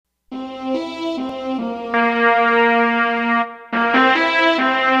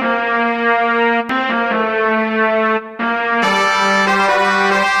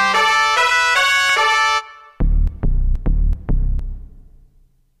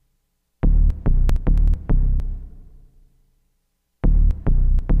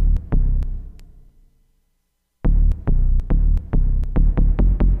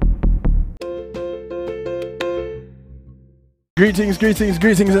Greetings, greetings,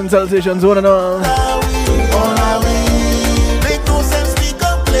 greetings and salutations, one and all.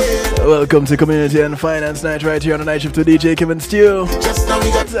 Welcome to Community and Finance Night right here on the night shift with DJ Kevin Stew.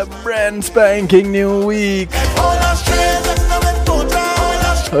 It's a brand spanking new week.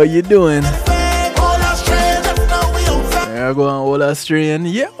 How you doing? There go on all Australian.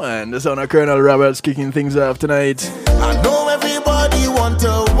 Yeah man, the sound of Colonel Roberts kicking things off tonight. I know everybody want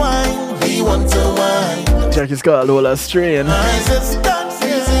to wine, we want to wine. Track is called All Australian. I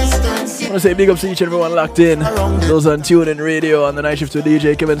want to say big up to each and everyone locked in. Those on TuneIn Radio on the night shift with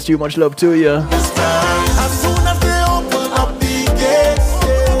DJ Kevin Stew, much love to you. As soon as they open up the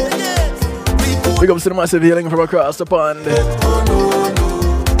gates, big ups to the massive healing from across the pond. oh no,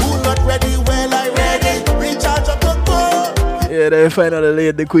 who not ready, well I ready, recharge up the phone. Yeah, they finally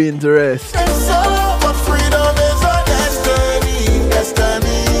laid the queen to rest. And so, but freedom is our destiny,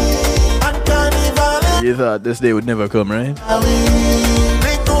 destiny, and carnival. You thought this day would never come, right?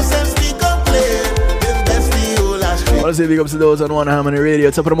 Make no sense we complain, if that's the whole I want to say big ups to those on One Harmony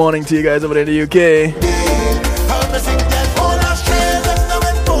Radio. Top of the morning to you guys over there in the UK. I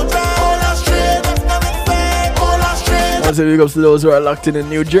want to say big ups to those who are locked in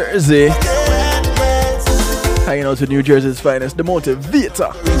New Jersey. Hanging out with New Jersey's finest, the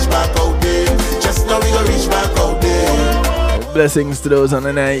Motivator. Blessings to those on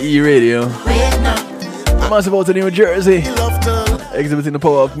NIE Radio. Massive out to New Jersey. Exhibiting the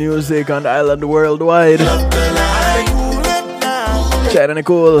power of music on the island worldwide. Chad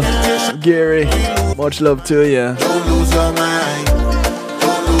Nicole, Gary, much love to you. Don't lose your mind.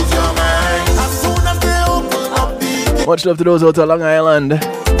 Don't lose your mind. As soon as they open up the Much love to those out on Long Island. we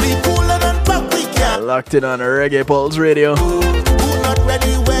cooler than pop, we can. Locked in on Reggae Pulse Radio. Who not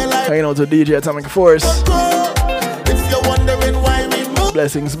ready, well I Hanging out with DJ Atomic Force. go. If you're wondering why we move,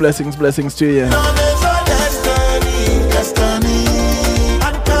 Blessings, blessings, blessings to you. on is our destiny, destiny,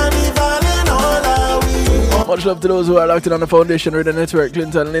 and carnival in all our we. Much love to those who are locked in on the Foundation Radio Network,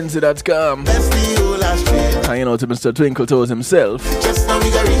 ClintonLindsay.com. That's the whole Australia. Hanging out to Mr. Twinkle Toes himself. Just now we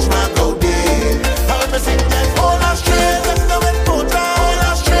got reach my goal day. How we sing that all Australia, just now it's Potra, all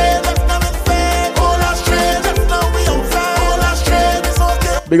Australia, just now it's fair, all Australia, just now we outside, all Australia is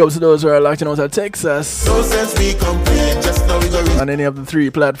okay. Big ups to those who are locked in out of Texas. No sense we complain, just now we got reach, On any of the 3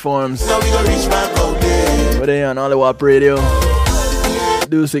 platforms. now we got reach my goal day. Whether you're on Hollywood Radio,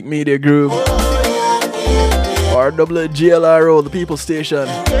 Dusic Media Group, or WGLRO, the People Station,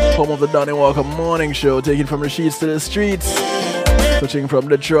 home of the Donnie Walker Morning Show, taking from the sheets to the streets, touching from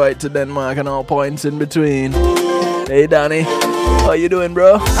Detroit to Denmark and all points in between. Hey Donnie, how you doing,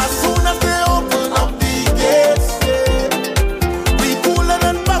 bro? As soon as they open up the gates, we cooler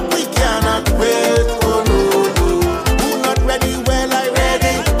than pop, we cannot wait. Oh no, no, who not ready, well I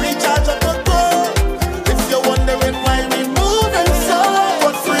ready, recharge up the phone. If you're wondering why we moving so,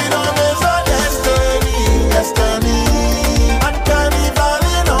 but freedom is our destiny, destiny, and carnival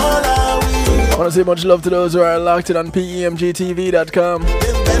in all our we. I want to say much love to those who are locked in on PEMGTV.com,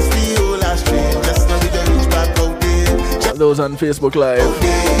 If that's the whole Australia, just now we can reach back out there. those on Facebook Live,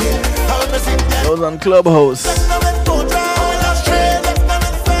 How we sing that those on Clubhouse.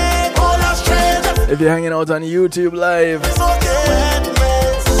 If you're hanging out on YouTube Live,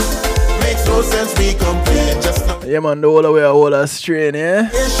 makes no sense we complain, just now yeah man, the whole way a whole Australian, yeah?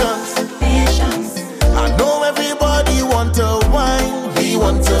 patience. I know everybody want to wine, we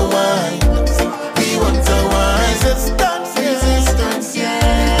want to wine, we want to wine. Resistance,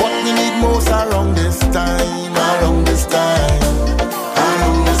 yeah. What we need most around this time, around this time,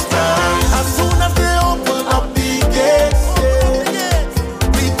 around this time. As soon as they open up the gates,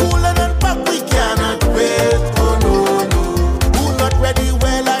 we cooler than pop, we cannot wait. Oh no, no, who not ready,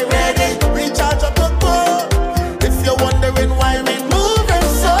 well I ready, recharge up the phone. If you're wondering why we moving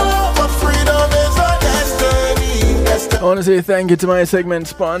so, but freedom is our destiny, I want to say thank you to my segment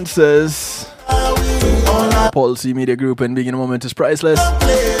sponsors, Policy Media Group and Big in a Moment is Priceless.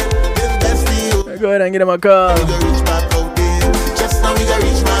 Go ahead and give them a call.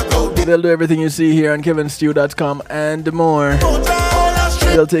 They'll do everything you see here on kevinstew.com and more.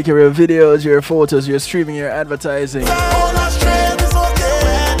 They'll take care of your videos, your photos, your streaming, your advertising.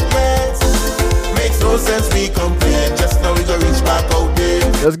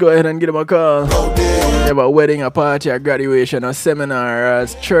 Let's go ahead and give them a call. You have a wedding, a party, a graduation, a seminar, a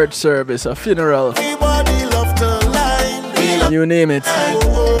church service, a funeral. You name it,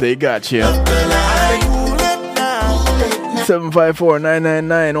 they got you.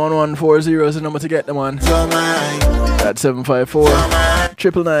 754-999-1140 is the number to get them on. That's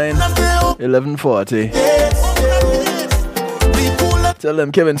 754-999-1140. Tell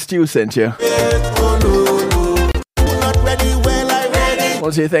them Kevin Stew sent you. Not ready, well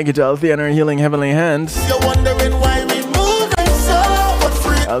want to say thank you to Althea and her healing heavenly hands. You're wondering why we moving so much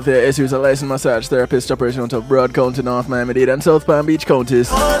free. Althea is a licensed massage therapist operating out of Broad County, North Miami-Dade and South Palm Beach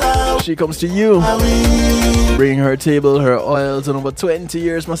counties. She comes to you, bringing her table, her oils, and over 20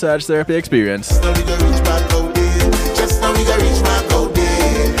 years massage therapy experience. Now we gonna reach back out there. Just now we gonna reach back out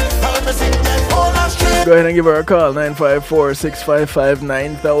there. How to sing that all our strength. Go ahead and give her a call,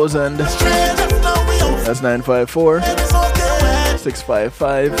 954-655-9000. That's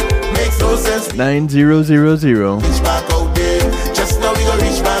 954-655-9000. Makes no sense. 9000. Reach back out there. Just now we gonna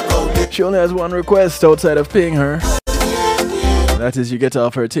reach back out there. She only has one request outside of paying her. That is, you get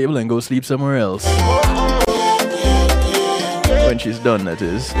off her table and go sleep somewhere else. When she's done, that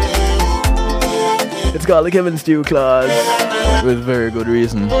is. It's called the Kevin Stew clause, with very good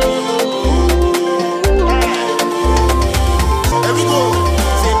reason. There we go.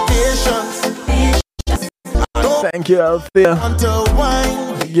 Say patience. Thank you, Althea. Until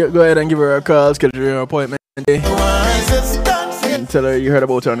wine. Go ahead and give her a call, schedule your appointment. Wine is dancing. And tell her you heard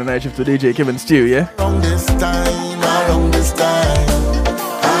about her on the night shift with DJ Kevin Stew, yeah? Around this time. Around this time.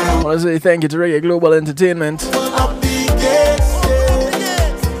 I want to say thank you to Reggae Global Entertainment. Up the gates.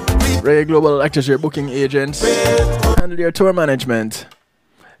 Reggae Global acts as your booking agents. Handle your tour management.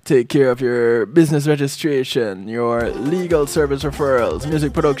 Take care of your business registration, your legal service referrals,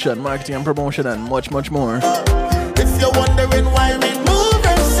 music production, marketing and promotion, and much, much more. If you're wondering why we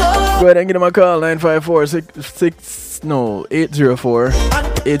moving so. Go ahead and give them a call,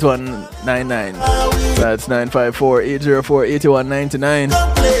 954-804-8199. That's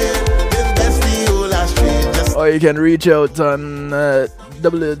 954-804-8199. Or you can reach out on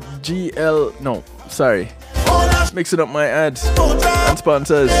WGL. No, sorry. Mixing up my ads and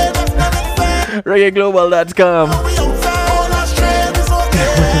sponsors. ReggaeGlobal.com.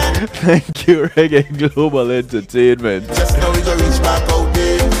 Thank you, Reggae Global Entertainment. Just now we gonna reach back out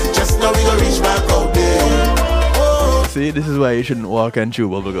there. Just now we gonna reach back out there. Oh. See, this is why you shouldn't walk and chew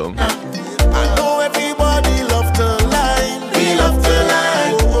bubblegum. I know everybody love to lie. We love to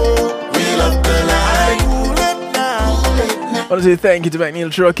lie. We love to lie. Cool it now. I want to say thank you to McNeil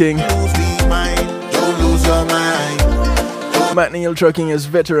Trucking. Lose the mind. Don't lose your mind. McNeil Trucking is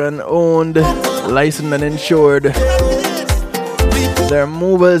veteran owned, licensed and insured. They're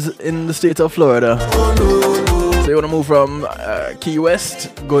movers in the state of Florida. So you want to move from Key West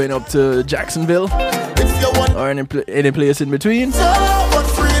going up to Jacksonville or any place in between. You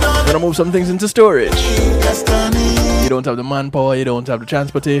want to move some things into storage. You don't have the manpower, you don't have the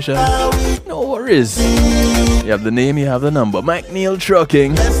transportation. No worries. You have the name, you have the number. McNeil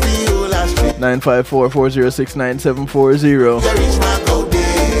Trucking. 954-406-9740.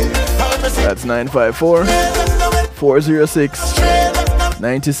 That's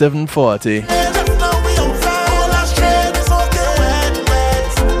 954-406-9740.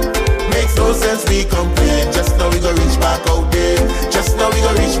 Makes no sense we complain. Just now we gonna reach back out there. Just now we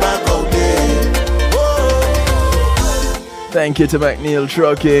gonna reach back out there. Thank you to McNeil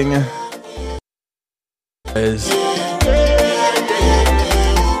Trucking.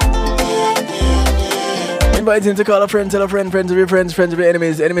 Inviting to call a friend, tell a friend, friends of your friends, friends of your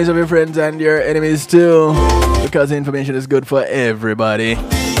enemies, enemies of your friends, and your enemies too. Because the information is good for everybody.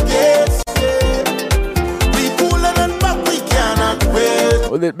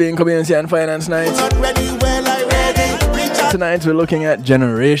 With it being Community and Finance Night, tonight we're looking at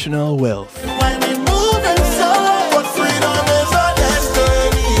generational wealth.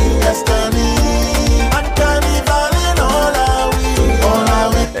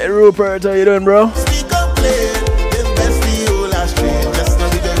 Hey Rupert, how you doing, bro?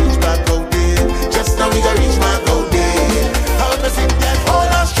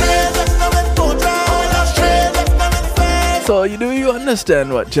 So you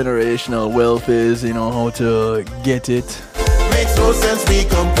understand what generational wealth is, you know how to get it? Makes no sense we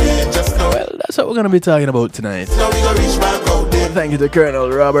complain. Just now. Well, that's what we're going to be talking about tonight. Now we gonna reach back out there. Thank you to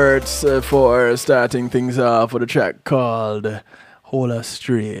Colonel Roberts for starting things off with a track called Hola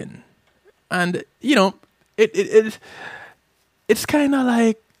Strain. And, you know, it's kind of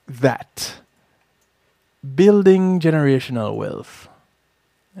like that. Building generational wealth.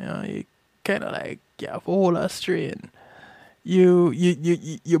 You know, you kind of like, yeah, Hola Strain. You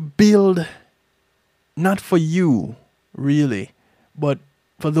build not for you, really, but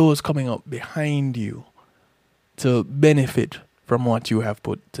for those coming up behind you to benefit from what you have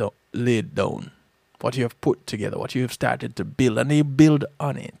laid down, what you have put together, what you have started to build, and they build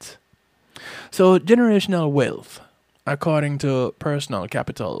on it. So generational wealth, according to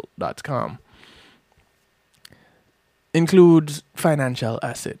personalcapital.com, includes financial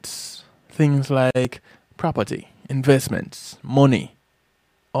assets, things like property, investments, money,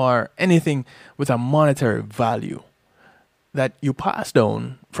 or anything with a monetary value that you pass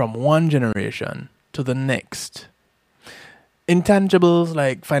down from one generation to the next. Intangibles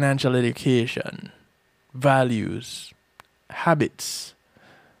like financial education, values, habits,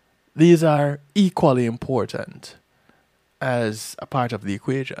 these are equally important as a part of the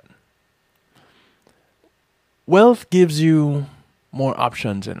equation. Wealth gives you more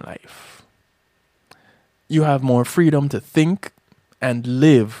options in life. You have more freedom to think and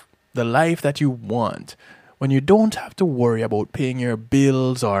live the life that you want when you don't have to worry about paying your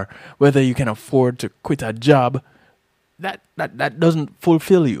bills or whether you can afford to quit a job that doesn't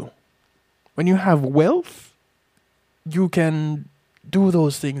fulfill you. When you have wealth, you can do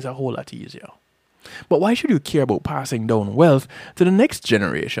those things a whole lot easier. But why should you care about passing down wealth to the next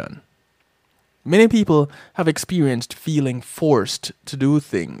generation? Many people have experienced feeling forced to do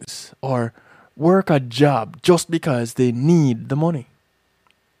things or work a job just because they need the money.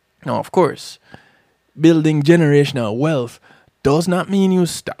 Now, of course, building generational wealth does not mean you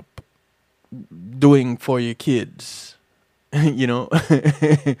stop doing for your kids, you know,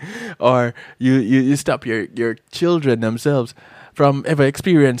 or you stop your children themselves from ever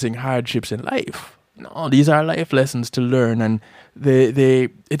experiencing hardships in life. No, these are life lessons to learn, and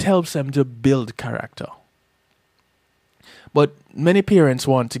it helps them to build character. But many parents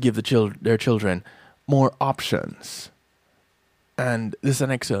want to give their children more options, and this is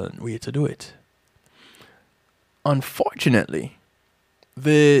an excellent way to do it. Unfortunately,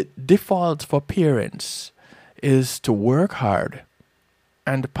 the default for parents is to work hard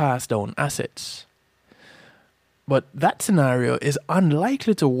and pass down assets. But that scenario is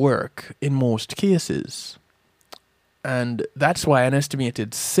unlikely to work in most cases. And that's why an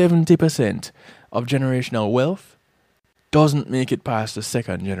estimated 70% of generational wealth doesn't make it past the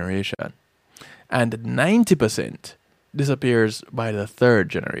second generation. And 90% disappears by the third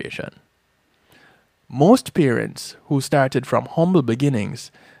generation. Most parents who started from humble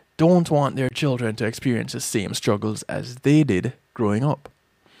beginnings don't want their children to experience the same struggles as they did growing up.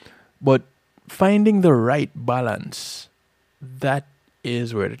 But finding the right balance, that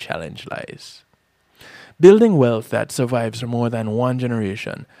is where the challenge lies. Building wealth that survives for more than one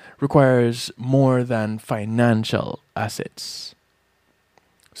generation requires more than financial assets.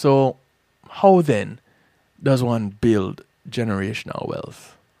 So, how then does one build generational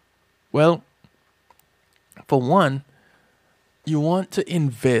wealth? Well, for one, you want to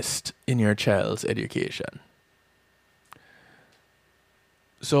invest in your child's education.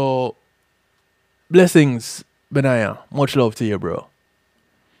 So, blessings, Benaya. Much love to you, bro.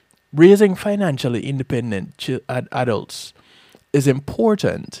 Raising financially independent adults is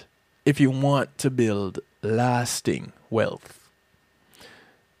important if you want to build lasting wealth.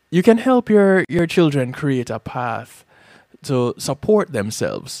 You can help your children create a path to support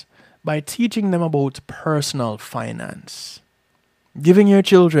themselves by teaching them about personal finance. Giving your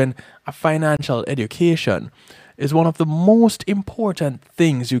children a financial education is one of the most important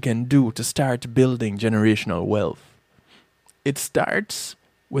things you can do to start building generational wealth. It starts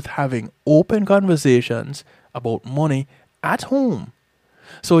with having open conversations about money at home,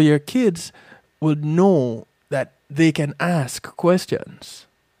 so your kids will know that they can ask questions.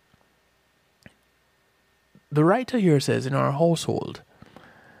 The writer here says, in our household,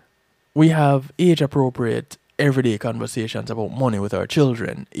 we have age-appropriate everyday conversations about money with our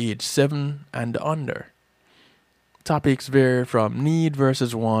children, age 7 and under. Topics vary from need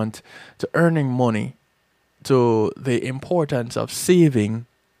versus want to earning money to the importance of saving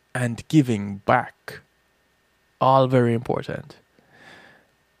and giving back. All very important.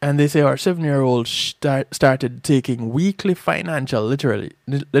 And they say our 7-year-old started taking weekly financial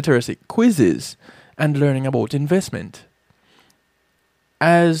literacy quizzes and learning about investment.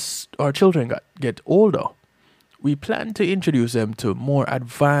 As our children get older, we plan to introduce them to more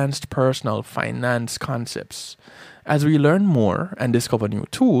advanced personal finance concepts. As we learn more and discover new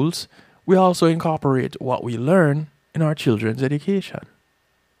tools, we also incorporate what we learn in our children's education.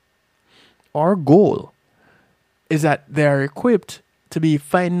 Our goal is that they are equipped to be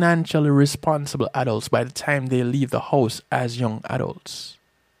financially responsible adults by the time they leave the house as young adults.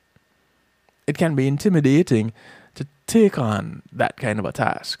 It can be intimidating to take on that kind of a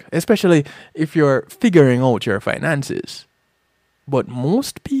task, especially if you're figuring out your finances. But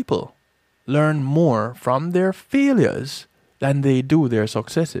most people learn more from their failures than they do their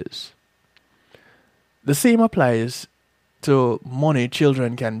successes. The same applies to money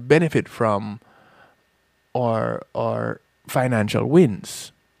children can benefit from or financial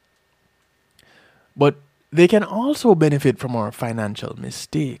wins. But they can also benefit from our financial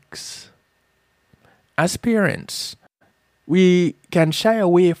mistakes. As parents, We can shy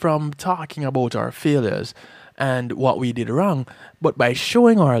away from talking about our failures and what we did wrong, but by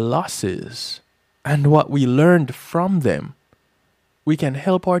showing our losses and what we learned from them, we can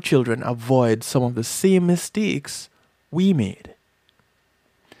help our children avoid some of the same mistakes we made.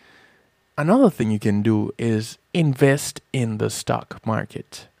 Another thing you can do is invest in the stock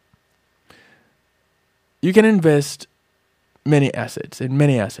market. You can invest in many assets,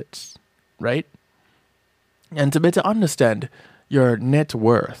 right? And to better understand your net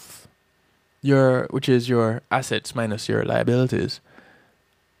worth, which is your assets minus your liabilities,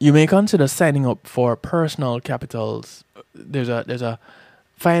 you may consider signing up for Personal Capital's. There's a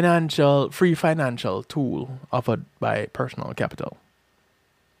free financial tool offered by Personal Capital.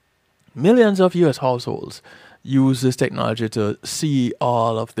 Millions of US households use this technology to see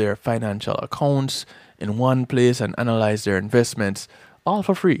all of their financial accounts in one place and analyze their investments, all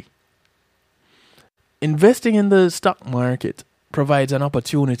for free. Investing in the stock market provides an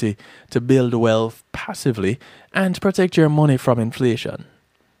opportunity to build wealth passively and protect your money from inflation.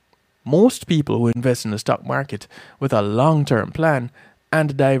 Most people who invest in the stock market with a long-term plan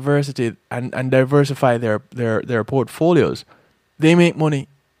and diversify their portfolios, they make money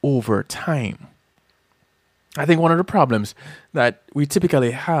over time. I think one of the problems that we typically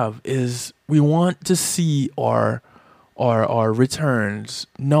have is we want to see our returns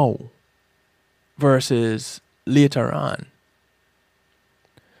now versus later on.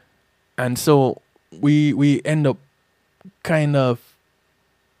 And so we end up kind of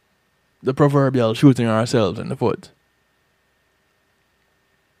the proverbial shooting ourselves in the foot.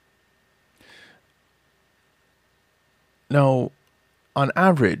 Now, on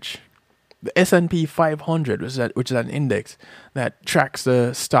average, the S&P 500, which is an index that tracks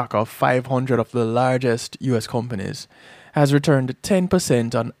the stock of 500 of the largest U.S. companies, has returned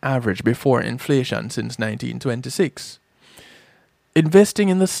 10% on average before inflation since 1926. Investing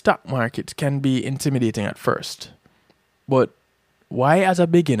in the stock market can be intimidating at first, but as a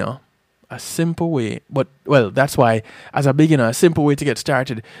beginner, a simple way to get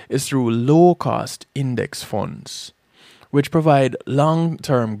started is through low-cost index funds, which provide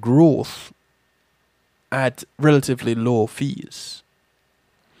long-term growth at relatively low fees.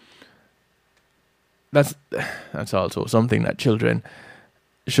 That's also something that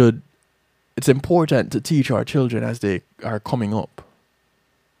it's important to teach our children as they are coming up.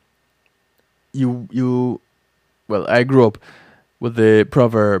 I grew up with the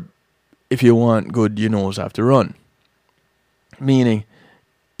proverb, if you want good, you knows have to run. Meaning,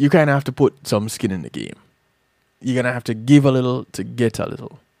 you kind of have to put some skin in the game. You're going to have to give a little to get a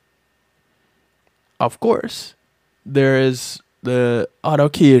little. Of course, there is the odd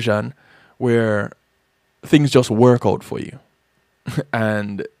occasion where things just work out for you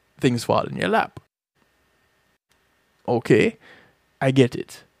and things fall in your lap. Okay, I get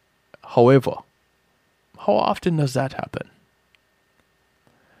it. However, how often does that happen?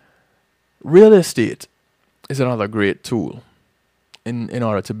 Real estate is another great tool in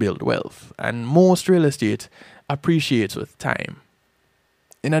order to build wealth, and most real estate appreciates with time.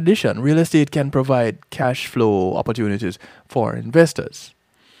 In addition, real estate can provide cash flow opportunities for investors.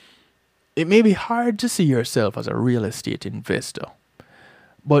 It may be hard to see yourself as a real estate investor,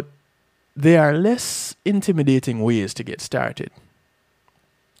 but there are less intimidating ways to get started.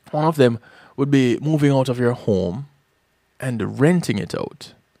 One of them would be moving out of your home and renting it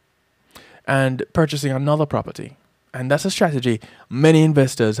out and purchasing another property. And that's a strategy many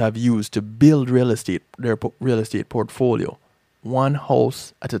investors have used to build their real estate portfolio, one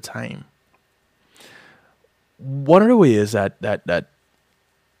house at a time. One of the ways that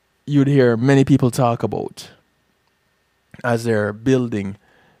you'd hear many people talk about as they're building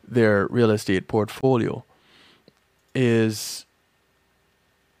their real estate portfolio is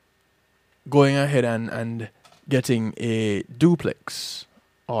going ahead and getting a duplex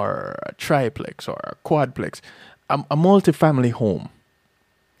or a triplex or a quadplex, a multifamily home.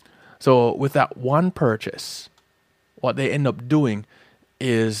 So with that one purchase, what they end up doing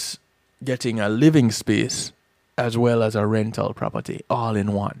is getting a living space as well as a rental property all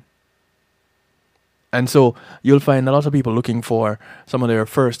in one. And so you'll find a lot of people looking for some of their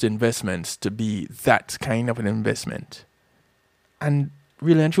first investments to be that kind of an investment. And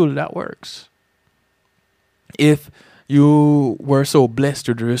really and truly, that works. If you were so blessed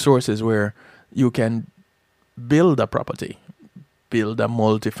with the resources where you can build a property, build a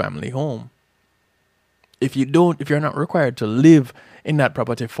multifamily home. If you're not required to live in that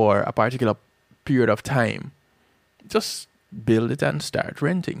property for a particular period of time, just build it and start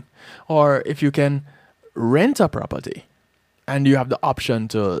renting. Or if you can rent a property and you have the option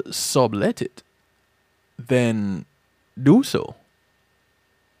to sublet it, then do so.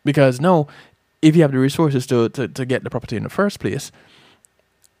 Because now, if you have the resources to get the property in the first place,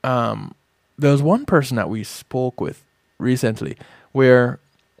 there was one person that we spoke with recently where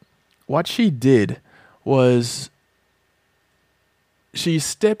what she did was she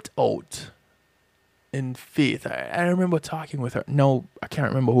stepped out in faith. I remember talking with her. No, I can't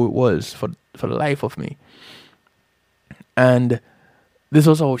remember who it was for the life of me. And this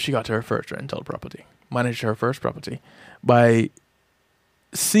was how she got her first rental property, managed her first property by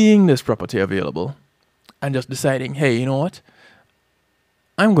seeing this property available and just deciding, hey, you know what?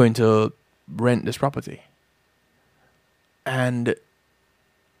 I'm going to rent this property. And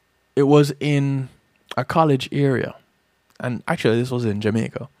it was in a college area. And actually, this was in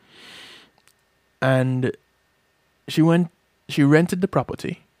Jamaica. And she rented the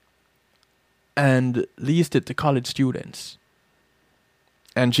property and leased it to college students.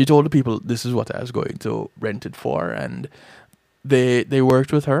 And she told the people, this is what I was going to rent it for. And they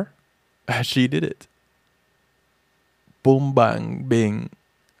worked with her as she did it. Boom, bang, bing.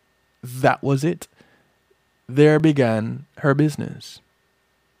 That was it. There began her business.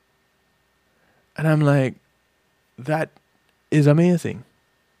 And I'm like, that is amazing.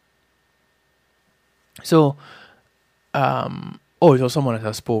 So, it was someone that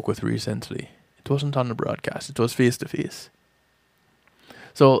I spoke with recently. It wasn't on the broadcast. It was face to face.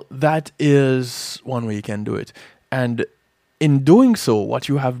 So that is one way you can do it. And in doing so, what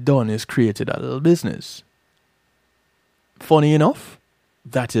you have done is created a little business. Funny enough,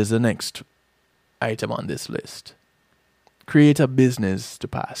 that is the next item on this list. Create a business to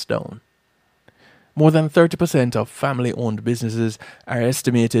pass down. More than 30% of family-owned businesses are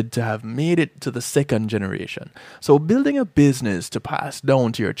estimated to have made it to the second generation. So building a business to pass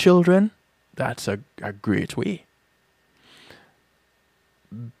down to your children, that's a great way.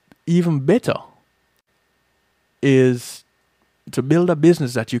 Even better is to build a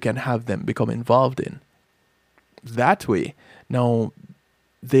business that you can have them become involved in. That way, now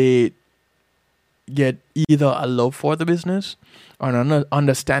they get either a love for the business or an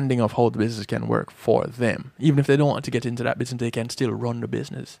understanding of how the business can work for them. Even if they don't want to get into that business, they can still run the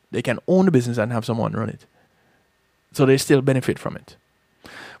business. They can own the business and have someone run it. So they still benefit from it.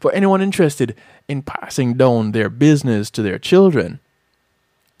 For anyone interested in passing down their business to their children,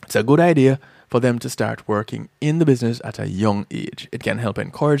 it's a good idea for them to start working in the business at a young age. It can help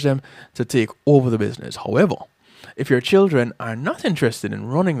encourage them to take over the business. However, if your children are not interested in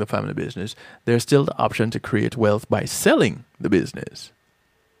running the family business, there's still the option to create wealth by selling the business.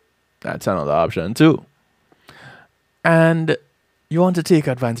 That's another option too. And you want to take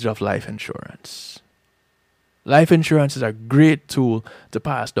advantage of life insurance. Life insurance is a great tool to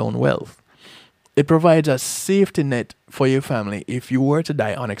pass down wealth. It provides a safety net for your family if you were to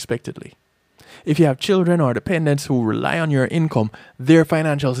die unexpectedly. If you have children or dependents who rely on your income, their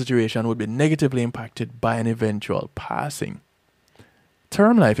financial situation would be negatively impacted by an eventual passing.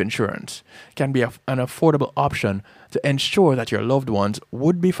 Term life insurance can be an affordable option to ensure that your loved ones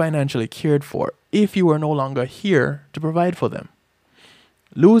would be financially cared for if you are no longer here to provide for them.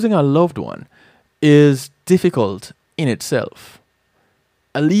 Losing a loved one is difficult in itself.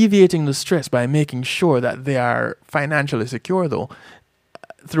 Alleviating the stress by making sure that they are financially secure, though,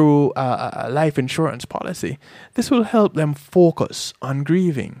 through a life insurance policy, this will help them focus on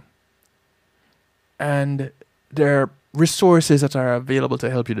grieving. And there are resources that are available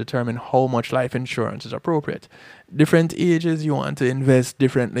to help you determine how much life insurance is appropriate. Different ages you want to invest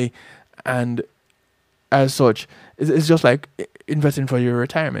differently, and as such, it's just like investing for your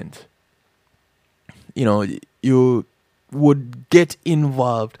retirement. You know, you would get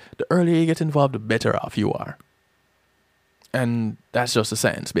involved. The earlier you get involved, the better off you are. And that's just the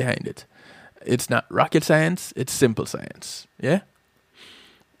science behind it. It's not rocket science, it's simple science. Yeah?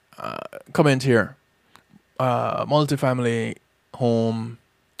 Comment here. Multifamily home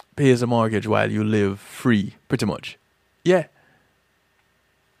pays a mortgage while you live free, pretty much. Yeah.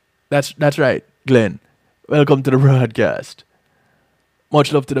 That's right, Glenn. Welcome to the broadcast.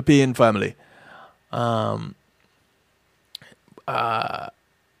 Much love to the Payne family.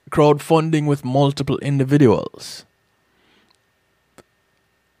 Crowdfunding with multiple individuals.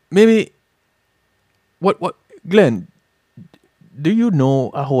 Maybe, what, Glenn, do you know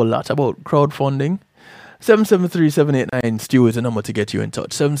a whole lot about crowdfunding? 773-789-STEW is the number to get you in touch.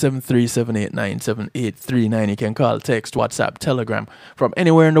 773-789-7839. You can call, text, WhatsApp, Telegram. From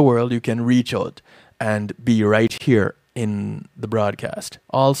anywhere in the world, you can reach out and be right here in the broadcast.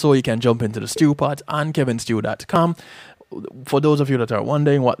 Also, you can jump into the Stew Pot on kevinstew.com. For those of you that are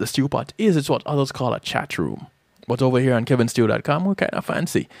wondering what the Stew Pot is, it's what others call a chat room. But over here on kevinstew.com, we're kind of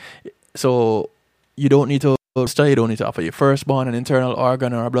fancy. So you don't need to You don't need to offer your firstborn, an internal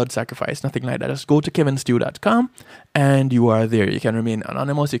organ, or a blood sacrifice, nothing like that. Just go to kevinstew.com and you are there. You can remain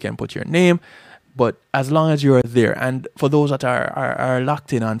anonymous, you can put your name, but as long as you are there. And for those that are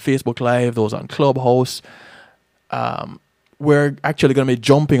locked in on Facebook Live, those on Clubhouse, we're actually going to be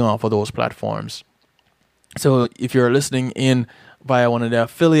jumping off of those platforms. So if you're listening in via one of the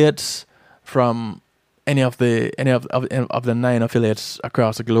affiliates from any of the 9 affiliates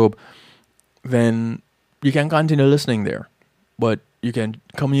across the globe, then you can continue listening there. But you can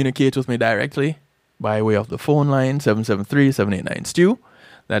communicate with me directly by way of the phone line 773-789-STEW.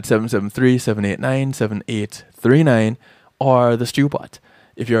 That's 773-789-7839, or the Stew Pot.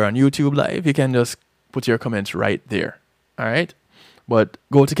 If you're on YouTube Live, you can just put your comments right there. All right? But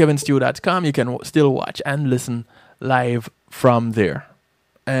go to kevinstew.com. You can still watch and listen live from there.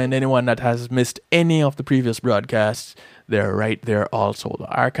 And anyone that has missed any of the previous broadcasts, they're right there also. The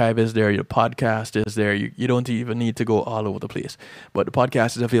archive is there. Your podcast is there. You don't even need to go all over the place. But the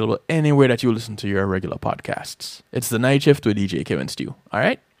podcast is available anywhere that you listen to your regular podcasts. It's The Night Shift with DJ Kevin Stew. All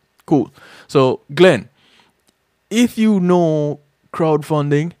right? Cool. So, Glenn, if you know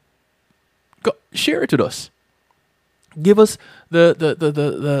crowdfunding, share it with us. Give us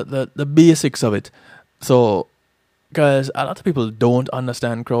the basics of it. So, because a lot of people don't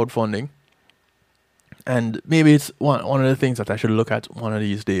understand crowdfunding, and maybe it's one of the things that I should look at one of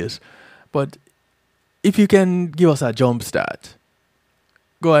these days. But if you can give us a jump start,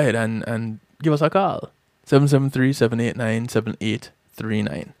 go ahead and give us a call.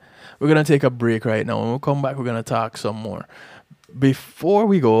 773-789-7839. We're going to take a break right now. When we come back, we're going to talk some more. Before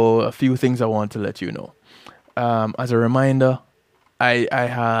we go, a few things I want to let you know. As a reminder, I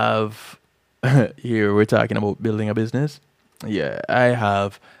have... Here we're talking about building a business. Yeah, I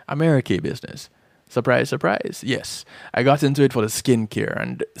have a Mary Kay business. Surprise, surprise. Yes, I got into it for the skincare.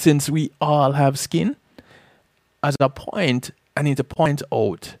 And since we all have skin, as a point, I need to point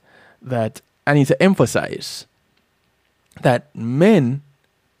out that I need to emphasize that men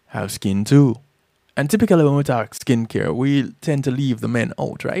have skin too. And typically when we talk skincare, we tend to leave the men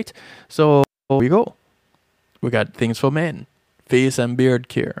out, right? So here we go. We got things for men. Face and beard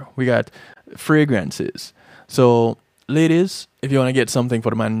care. We got fragrances. So, ladies, if you want to get something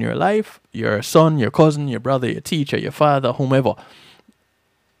for the man in your life, your son, your cousin, your brother, your teacher, your father, whomever,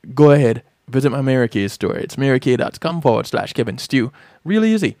 go ahead, visit my Mary Kay store. It's marykay.com/Kevin Stew.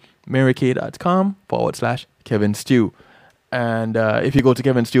 Really easy. marykay.com/Kevin Stew. And if you go to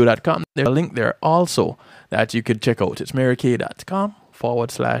kevinstew.com, there's a link there also that you could check out. It's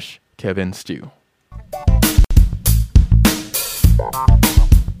marykay.com/Kevin Stew.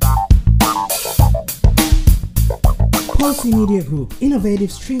 Pulsey Media Group,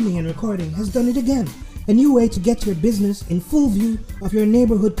 innovative streaming and recording, has done it again. A new way to get your business in full view of your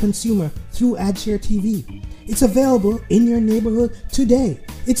neighborhood consumer through AdShare TV. It's available in your neighborhood today.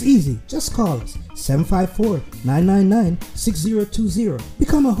 It's easy. Just call us 754-999-6020.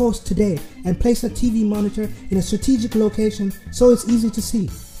 Become a host today and place a TV monitor in a strategic location so it's easy to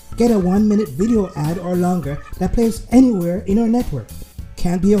see. Get a 1-minute video ad or longer that plays anywhere in our network.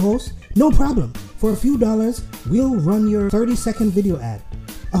 Can't be a host? No problem. For a few dollars, we'll run your 30-second video ad.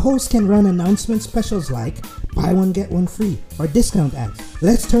 A host can run announcement specials like buy one get one free or discount ads.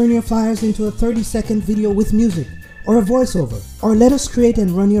 Let's turn your flyers into a 30-second video with music or a voiceover, or let us create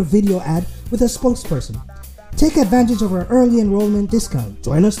and run your video ad with a spokesperson. Take advantage of our early enrollment discount.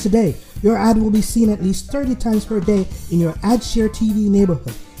 Join us today. Your ad will be seen at least 30 times per day in your AdShare TV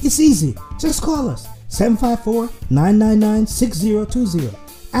neighborhood. It's easy. Just call us 754-999-6020.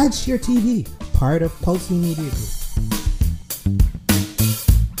 AdShare TV, part of Pulsey Media Group.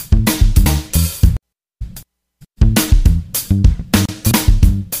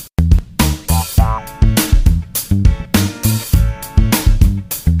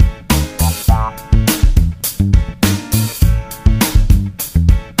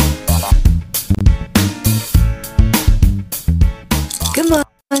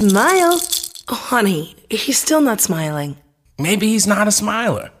 Smile. Oh, honey, he's still not smiling. Maybe he's not a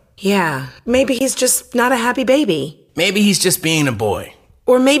smiler. Yeah, maybe he's just not a happy baby. Maybe he's just being a boy.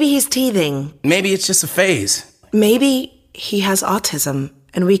 Or maybe he's teething. Maybe it's just a phase. Maybe he has autism,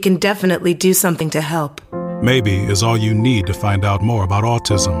 and we can definitely do something to help. Maybe is all you need to find out more about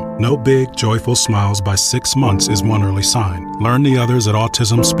autism. No big, joyful smiles by 6 months is one early sign. Learn the others at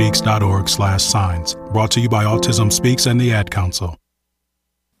autismspeaks.org/signs. Brought to you by Autism Speaks and the Ad Council.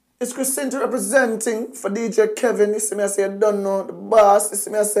 It's Christine representing for DJ Kevin. You see me, I say, I don't know the boss. You see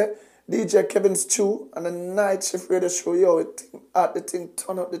me, I say, DJ Kevin Stew and the Night Shift Radio Show. Yo, the thing,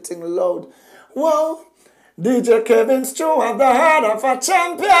 turn up the thing loud. Whoa, DJ Kevin Stew have the heart of a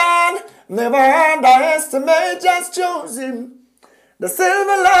champion. Never underestimate, just choose him. The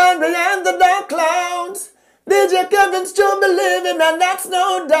silver line behind the dark clouds. DJ Kevin's true believing, and that's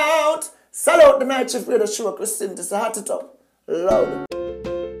no doubt. Salute the Night Shift Radio Show, Christine. It's a hot it up. Loud.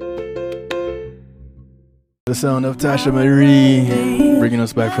 The sound of Tasha Marie bringing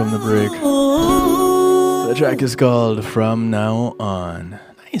us back from the break. The track is called From Now On.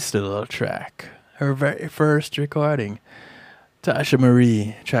 Nice little track. Her very first recording. Tasha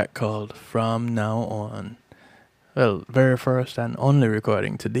Marie, track called From Now On. Well, very first and only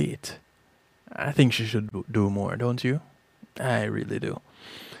recording to date. I think she should do more, don't you? I really do.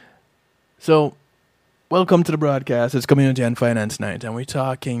 So, welcome to the broadcast. It's Community and Finance Night, and we're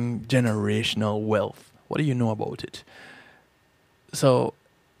talking generational wealth. What do you know about it? So,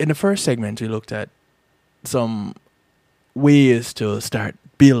 in the first segment, we looked at some ways to start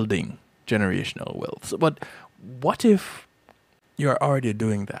building generational wealth. So, but what if you're already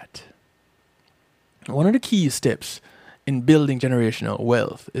doing that? One of the key steps in building generational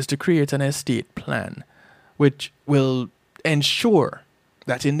wealth is to create an estate plan, which will ensure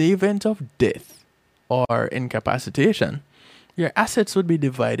that in the event of death or incapacitation, your assets would be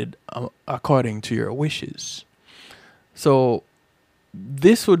divided according to your wishes. So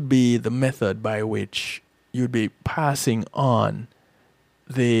this would be the method by which you'd be passing on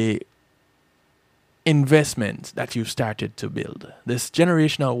the investment that you've started to build, this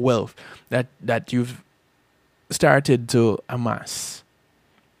generational wealth that you've started to amass.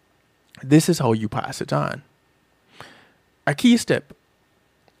 This is how you pass it on. A key step,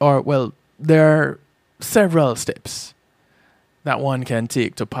 there are several steps that one can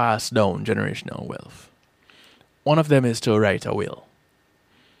take to pass down generational wealth. One of them is to write a will.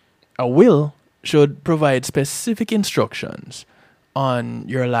 A will should provide specific instructions on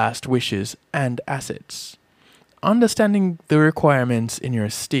your last wishes and assets. Understanding the requirements in your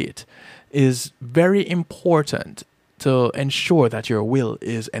estate is very important to ensure that your will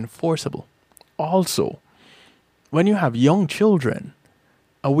is enforceable. Also, when you have young children,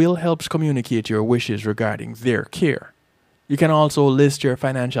 a will helps communicate your wishes regarding their care. You can also list your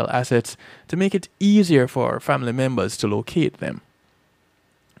financial assets to make it easier for family members to locate them.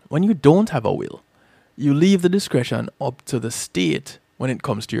 When you don't have a will, you leave the discretion up to the state when it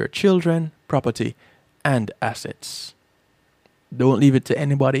comes to your children, property, and assets. Don't leave it to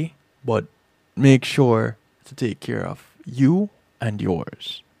anybody, but make sure to take care of you and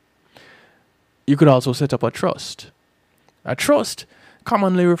yours. You could also set up a trust. A trust,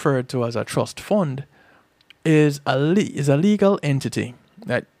 commonly referred to as a trust fund, is a legal entity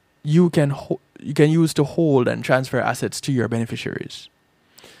that you can use to hold and transfer assets to your beneficiaries.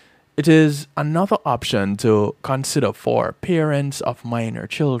 It is another option to consider for parents of minor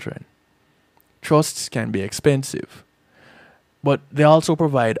children. Trusts can be expensive, but they also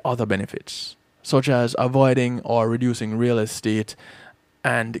provide other benefits, such as avoiding or reducing real estate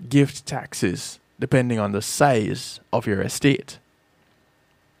and gift taxes, depending on the size of your estate.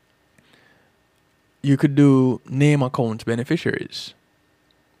 You could do name account beneficiaries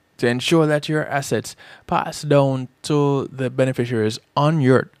to ensure that your assets pass down to the beneficiaries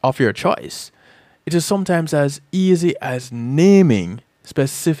of your choice. It is sometimes as easy as naming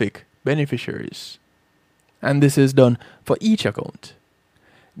specific beneficiaries, and this is done for each account.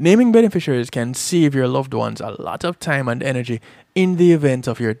 Naming beneficiaries can save your loved ones a lot of time and energy in the event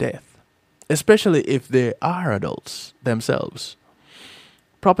of your death, especially if they are adults themselves.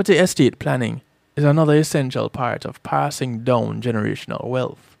 Property estate planning is another essential part of passing down generational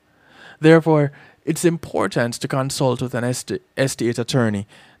wealth. Therefore, it's important to consult with an estate attorney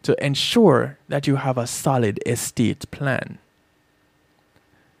to ensure that you have a solid estate plan.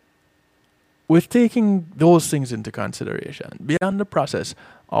 With taking those things into consideration, beyond the process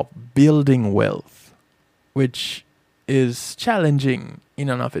of building wealth, which is challenging in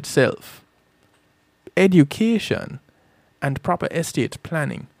and of itself, education and proper estate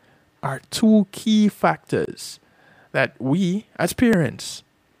planning are two key factors that we, as parents,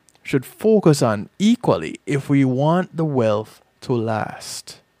 should focus on equally if we want the wealth to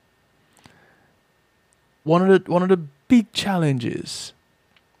last. One of the big challenges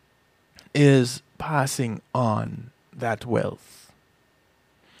is passing on that wealth.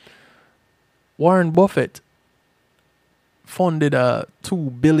 Warren Buffett funded a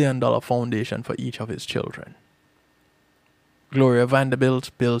 $2 billion foundation for each of his children. Gloria Vanderbilt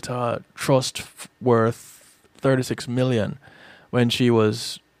built a trust worth $36 million when she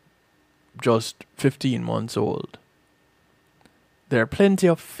was just 15 months old. There are plenty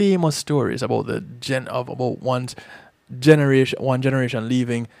of famous stories about one generation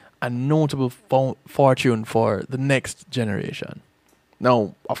leaving a notable fortune for the next generation.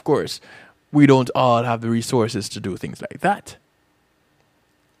 Now, of course, we don't all have the resources to do things like that.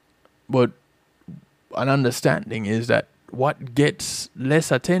 But an understanding is that what gets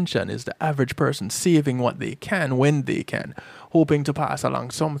less attention is the average person saving what they can when they can, hoping to pass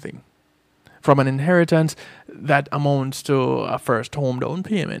along something. From an inheritance that amounts to a first home down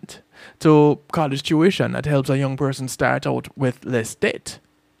payment, to college tuition that helps a young person start out with less debt.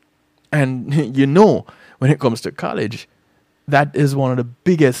 And when it comes to college, that is one of the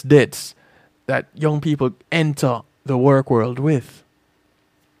biggest debts that young people enter the work world with.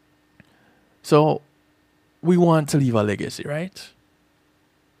 So we want to leave a legacy, right?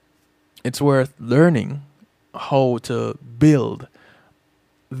 It's worth learning how to build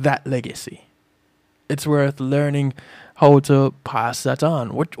that legacy. It's worth learning how to pass that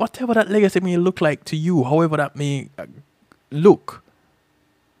on. Whatever that legacy may look like to you, however that may look,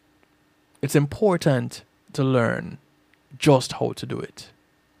 it's important to learn just how to do it.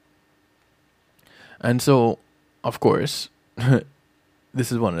 And so, of course,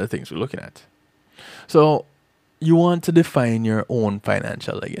 this is one of the things we're looking at. So, you want to define your own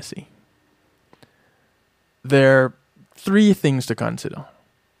financial legacy. There are 3 things to consider.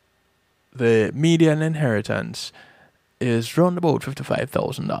 The median inheritance is round about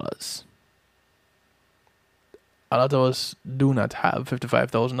 $55,000. A lot of us do not have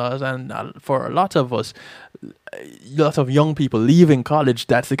 $55,000, and for a lot of us, a lot of young people leaving college,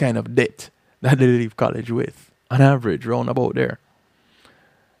 that's the kind of debt that they leave college with, on average, round about there.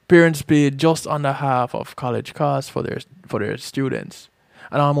 Parents pay just under half of college costs for their students,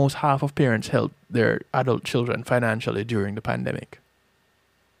 and almost half of parents help their adult children financially during the pandemic.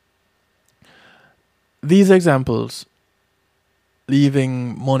 These examples,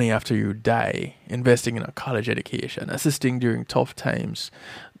 leaving money after you die, investing in a college education, assisting during tough times,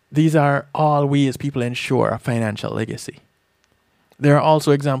 these are all ways people ensure a financial legacy. There are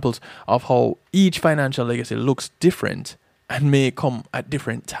also examples of how each financial legacy looks different and may come at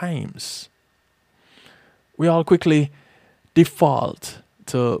different times. We all quickly default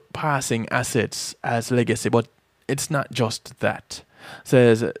to passing assets as legacy, but it's not just that,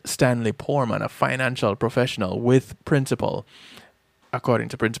 says Stanley Poorman, a financial professional with Principal, according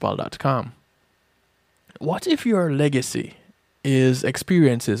to Principal.com. What if your legacy is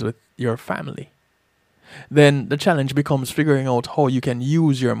experiences with your family? Then the challenge becomes figuring out how you can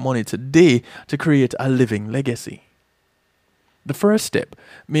use your money today to create a living legacy. The first step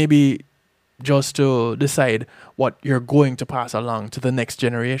may be just to decide what you're going to pass along to the next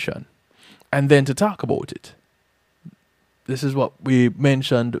generation, and then to talk about it. This is what we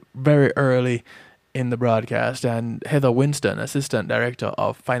mentioned very early in the broadcast, and Heather Winston, Assistant Director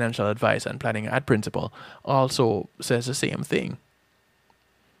of Financial Advice and Planning at Principal, also says the same thing.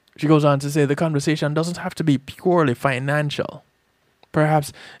 She goes on to say the conversation doesn't have to be purely financial.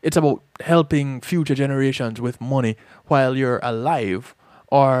 Perhaps it's about helping future generations with money while you're alive,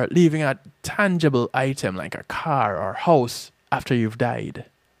 or leaving a tangible item like a car or house after you've died.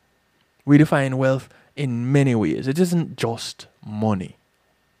 We define wealth in many ways. It isn't just money.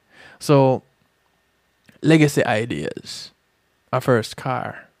 So, legacy ideas, a first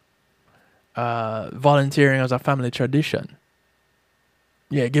car, volunteering as a family tradition.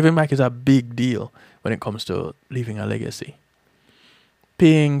 Yeah, giving back is a big deal when it comes to leaving a legacy.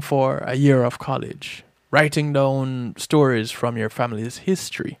 Paying for a year of college, writing down stories from your family's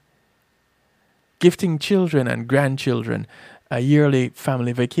history, gifting children and grandchildren a yearly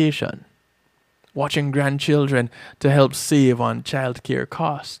family vacation, watching grandchildren to help save on childcare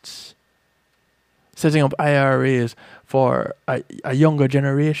costs, setting up IRAs for a younger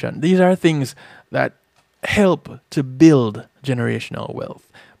generation. These are things that help to build generational wealth,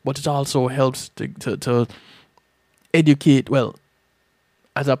 but it also helps to educate, well,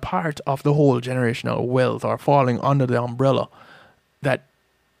 as a part of the whole generational wealth, or falling under the umbrella, that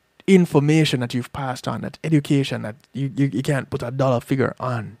information that you've passed on, that education that you can't put a dollar figure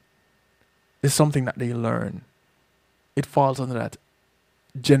on, is something that they learn. It falls under that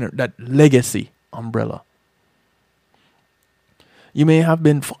legacy umbrella. You may have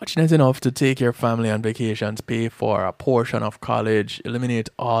been fortunate enough to take your family on vacations, pay for a portion of college, eliminate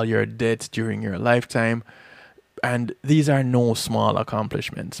all your debts during your lifetime, and these are no small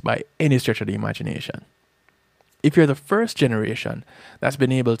accomplishments by any stretch of the imagination. If you're the first generation that's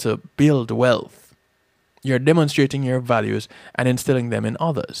been able to build wealth, you're demonstrating your values and instilling them in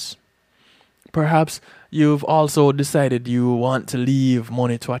others. Perhaps you've also decided you want to leave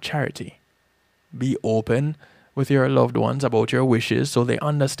money to a charity. Be open with your loved ones about your wishes so they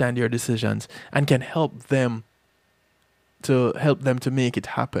understand your decisions and can help them to make it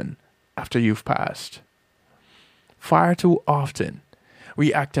happen after you've passed. Far too often,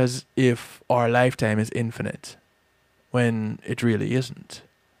 We act as if our lifetime is infinite when it really isn't.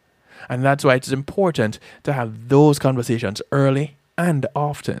 And that's why it's important to have those conversations early and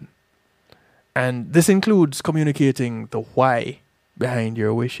often. And this includes communicating the why behind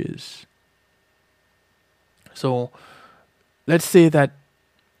your wishes. So let's say that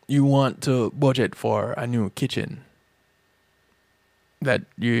you want to budget for a new kitchen. That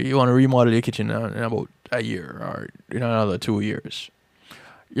you want to remodel your kitchen in about a year or in another 2 years.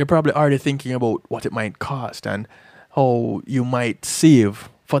 You're probably already thinking about what it might cost and how you might save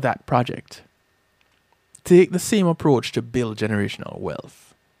for that project. Take the same approach to build generational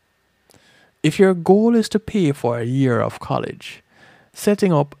wealth. If your goal is to pay for a year of college,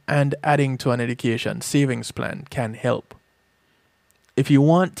 setting up and adding to an education savings plan can help. If you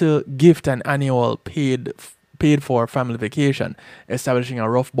want to gift an annual paid for family vacation, establishing a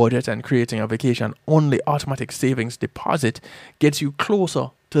rough budget and creating a vacation-only automatic savings deposit gets you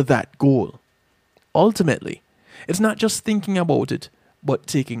closer to that goal. Ultimately, it's not just thinking about it, but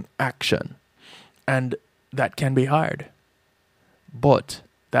taking action. And that can be hard. But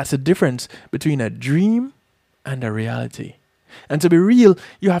that's the difference between a dream and a reality. And to be real,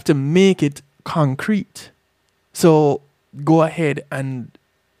 you have to make it concrete. So go ahead and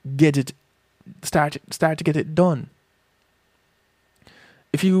get it, start to get it done.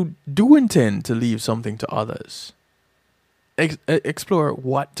 If you do intend to leave something to others, explore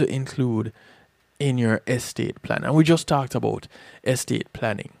what to include in your estate plan. And we just talked about estate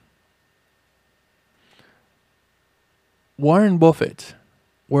planning. Warren Buffett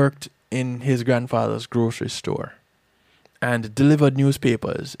worked in his grandfather's grocery store and delivered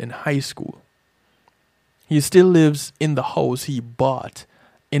newspapers in high school. He still lives in the house he bought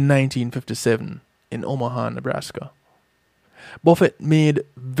in 1957 in Omaha, Nebraska. Buffett made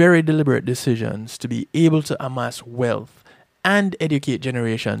very deliberate decisions to be able to amass wealth and educate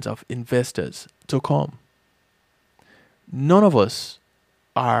generations of investors to come. None of us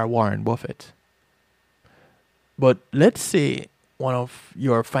are Warren Buffett. But let's say one of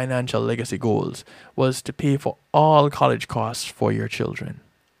your financial legacy goals was to pay for all college costs for your children.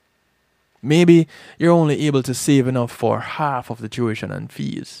 Maybe you're only able to save enough for half of the tuition and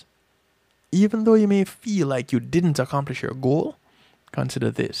fees. Even though you may feel like you didn't accomplish your goal, consider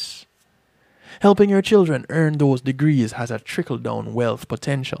this. Helping your children earn those degrees has a trickle-down wealth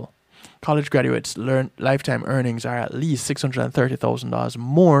potential. College graduates' lifetime earnings are at least $630,000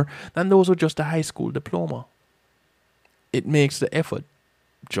 more than those with just a high school diploma. It makes the effort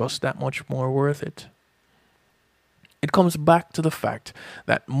just that much more worth it. It comes back to the fact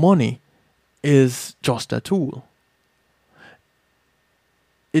that money is just a tool.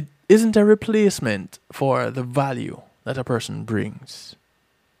 It isn't a replacement for the value that a person brings.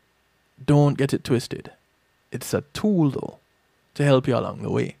 Don't get it twisted. It's a tool, though, to help you along the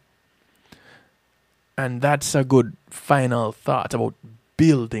way. And that's a good final thought about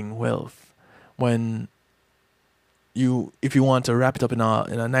building wealth. If you want to wrap it up in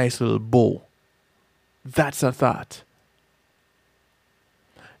a nice little bow, that's a thought.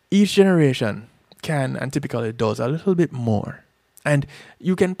 Each generation can and typically does a little bit more. And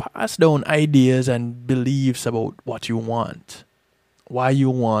you can pass down ideas and beliefs about what you want, why you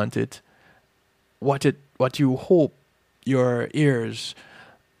want it, what you hope your heirs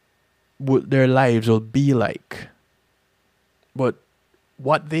their lives will be like. But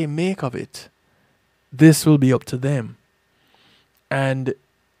what they make of it, this will be up to them. And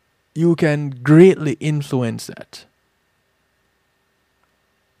you can greatly influence that.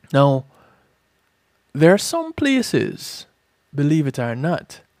 Now, there are some places, believe it or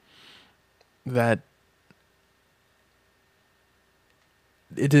not, that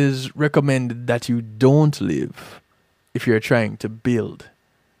it is recommended that you don't live if you're trying to build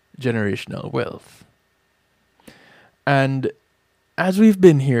generational wealth. And as we've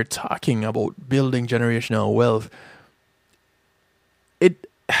been here talking about building generational wealth, it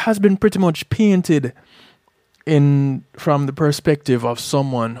has been pretty much painted from the perspective of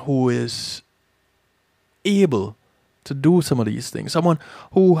someone who is able to do some of these things, someone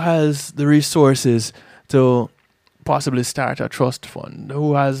who has the resources to possibly start a trust fund,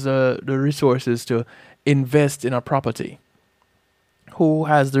 who has the resources to invest in a property, who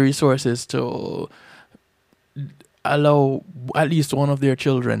has the resources to allow at least one of their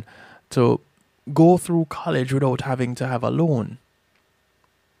children to go through college without having to have a loan.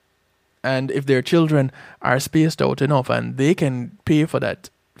 And if their children are spaced out enough and they can pay for that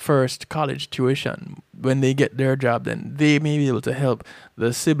first college tuition, when they get their job, then they may be able to help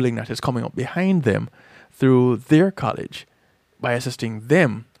the sibling that is coming up behind them through their college by assisting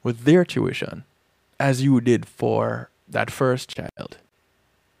them with their tuition, as you did for that first child.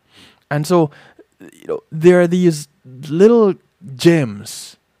 And so, there are these little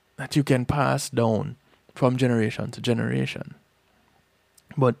gems that you can pass down from generation to generation.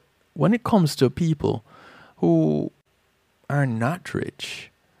 But when it comes to people who are not rich,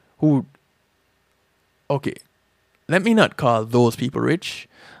 okay, let me not call those people rich.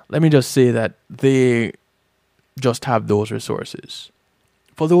 Let me just say that they just have those resources.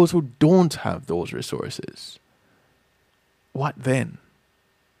 For those who don't have those resources, what then?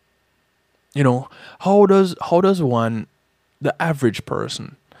 How does one, the average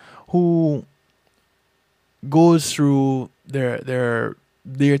person who goes through their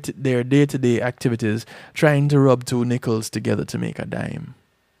day-to-day activities trying to rub two nickels together to make a dime,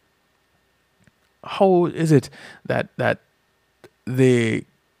 how is it that they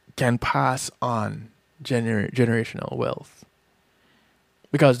can pass on generational wealth?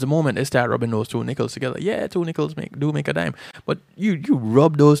 Because the moment they start rubbing those two nickels together, yeah, two nickels make a dime. But you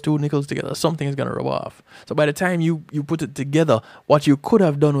rub those two nickels together, something is going to rub off. So by the time you put it together, what you could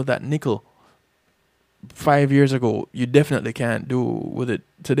have done with that nickel 5 years ago, you definitely can't do with it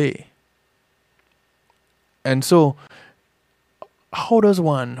today. And so, how does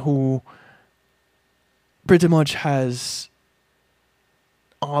one who pretty much has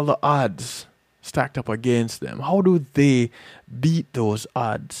all the odds stacked up against them, how do they beat those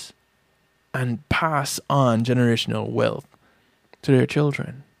odds and pass on generational wealth to their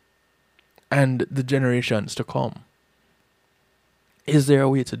children and the generations to come? Is there a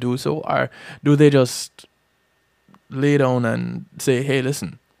way to do so, or do they just lay down and say, hey,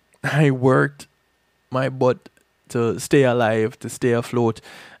 listen, I worked my butt to stay alive, to stay afloat,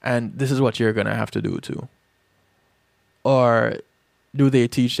 and this is what you're going to have to do too? Or do they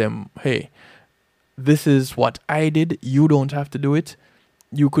teach them, hey, this is what I did, you don't have to do it,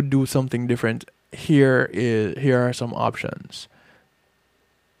 you could do something different, here are some options.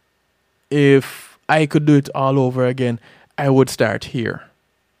 If I could do it all over again, I would start here.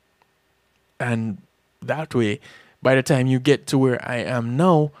 And that way, by the time you get to where I am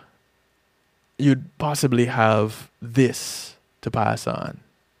now, you'd possibly have this to pass on.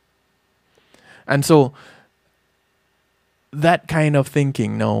 And so, that kind of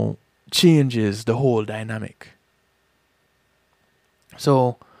thinking now changes the whole dynamic.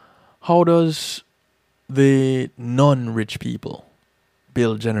 So, how does the non-rich people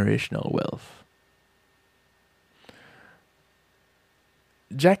build generational wealth?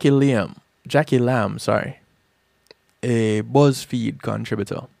 Jackie Lamb, a BuzzFeed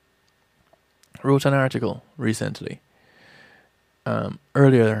contributor, wrote an article recently,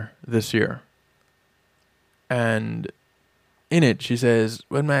 earlier this year, and in it, she says,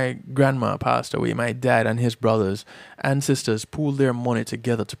 when my grandma passed away, my dad and his brothers and sisters pooled their money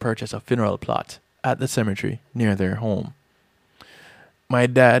together to purchase a funeral plot at the cemetery near their home. My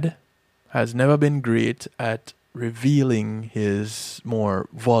dad has never been great at revealing his more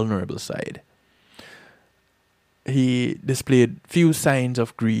vulnerable side. He displayed few signs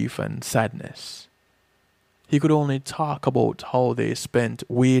of grief and sadness. He could only talk about how they spent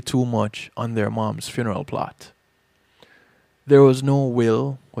way too much on their mom's funeral plot. There was no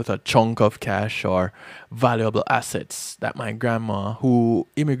will with a chunk of cash or valuable assets that my grandma, who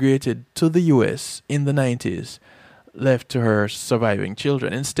immigrated to the US in the 90s, left to her surviving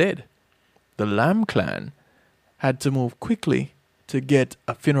children. Instead, the Lamb clan had to move quickly to get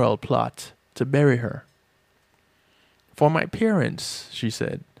a funeral plot to bury her. For my parents, she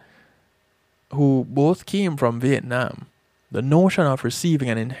said, who both came from Vietnam, the notion of receiving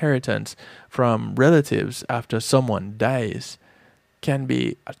an inheritance from relatives after someone dies can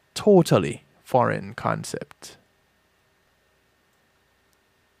be a totally foreign concept.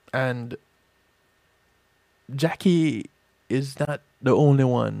 And Jackie is not the only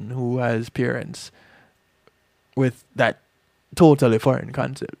one who has parents with that totally foreign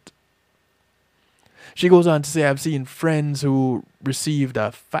concept. She goes on to say, I've seen friends who received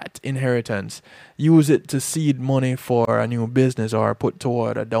a fat inheritance use it to seed money for a new business or put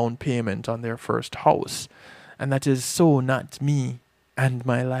toward a down payment on their first house. And that is so not me and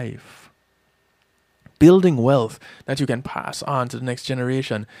my life. Building wealth that you can pass on to the next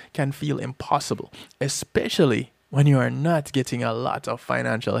generation can feel impossible, especially when you are not getting a lot of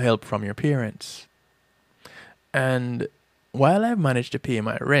financial help from your parents. And while I've managed to pay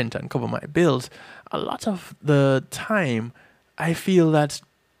my rent and cover my bills, a lot of the time I feel that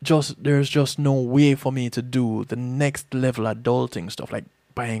there's just no way for me to do the next level adulting stuff like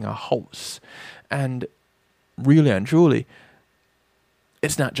buying a house. And really and truly,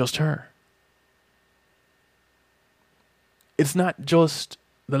 it's not just her. It's not just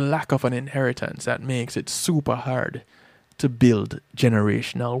the lack of an inheritance that makes it super hard to build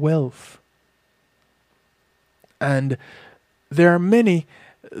generational wealth. And there are many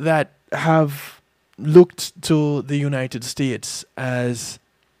that have looked to the United States as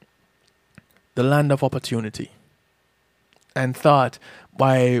the land of opportunity and thought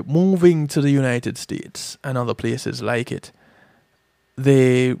by moving to the United States and other places like it,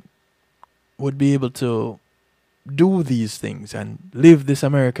 they would be able to do these things and live this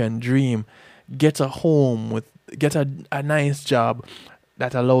American dream, get a home, get a nice job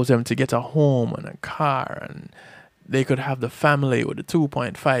that allows them to get a home and a car, and they could have the family with the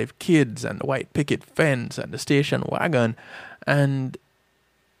 2.5 kids and the white picket fence and the station wagon.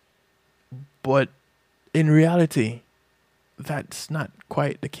 But in reality, that's not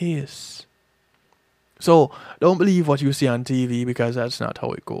quite the case. So don't believe what you see on TV, because that's not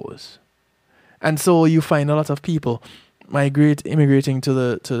how it goes. And so you find a lot of people immigrating to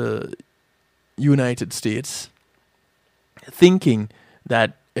the United States, thinking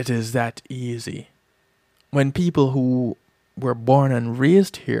that it is that easy. When people who were born and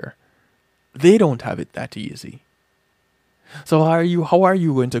raised here, they don't have it that easy. So how are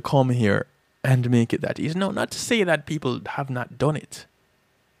you going to come here and make it that easy? No, not to say that people have not done it.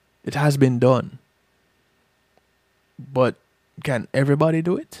 It has been done. But can everybody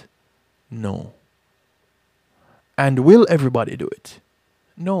do it? No. And will everybody do it?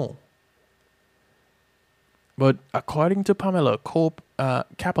 No. But according to Pamela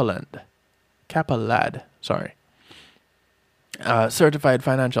Capelad, certified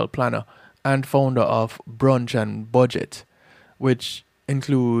financial planner and founder of Brunch and Budget, which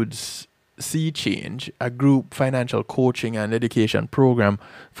includes Sea Change, a group financial coaching and education program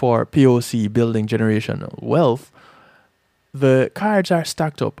for POC building generational wealth, the cards are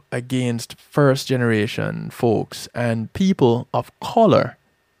stacked up against first generation folks and people of color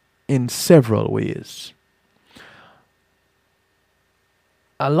in several ways.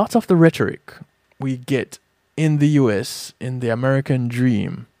 A lot of the rhetoric we get in the US, in the American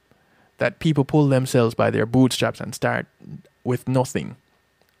dream, that people pull themselves by their bootstraps and start with nothing,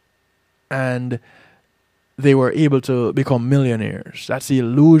 and they were able to become millionaires. That's the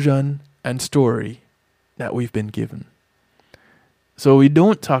illusion and story that we've been given. So we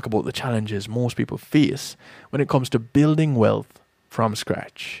don't talk about the challenges most people face when it comes to building wealth from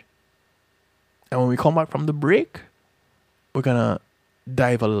scratch. And when we come back from the break, we're going to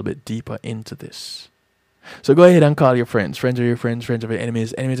dive a little bit deeper into this. So go ahead and call your friends. Friends are your friends, friends are your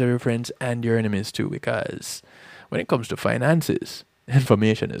enemies, enemies are your friends, and your enemies too. Because when it comes to finances,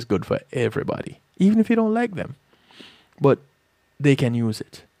 information is good for everybody, even if you don't like them. But they can use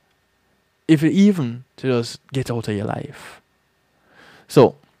it, if even to just get out of your life.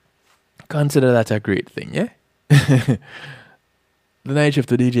 So consider that a great thing, yeah? The night shift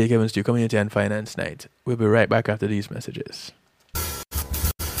to DJ Kevin Stew Community and Finance Night. We'll be right back after these messages.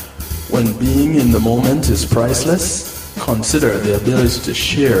 When being in the moment is priceless, consider the ability to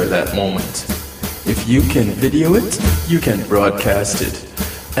share that moment. If you can video it, you can broadcast it.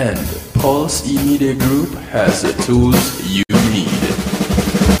 And Pulse E-Media Group has the tools you need.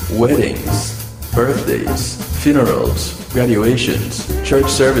 Weddings, birthdays, funerals, graduations, church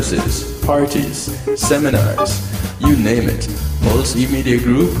services, parties, seminars, you name it. Pulse E-Media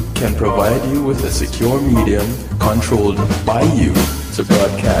Group can provide you with a secure medium controlled by you to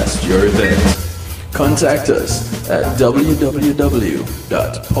broadcast your event. Contact us at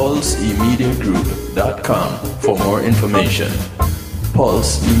www.pulseemediagroup.com for more information.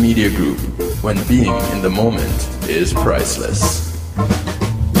 Pulse E-Media Group, when being in the moment is priceless.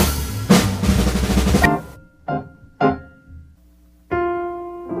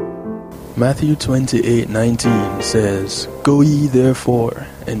 Matthew 28:19 says, "Go ye therefore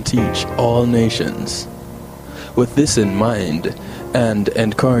and teach all nations." With this in mind, and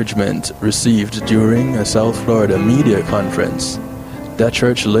encouragement received during a South Florida media conference, The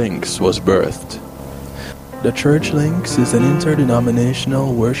Church Links was birthed. The Church Links is an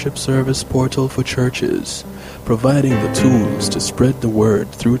interdenominational worship service portal for churches, providing the tools to spread the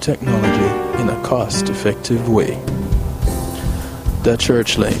word through technology in a cost-effective way. The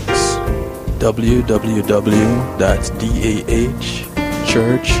Church Links,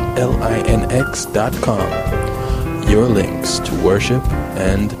 www.dahchurchlinx.com. Your links to worship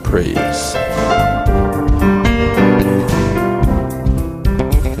and praise.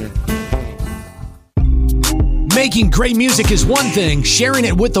 Making great music is one thing, sharing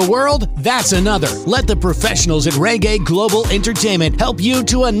it with the world, that's another. Let the professionals at Reggae Global Entertainment help you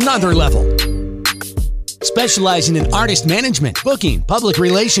to another level. specializing in artist management, booking, public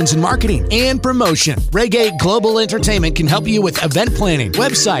relations and marketing, and promotion. Reggae Global Entertainment can help you with event planning,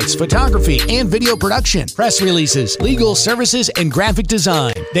 websites, photography, and video production, press releases, legal services, and graphic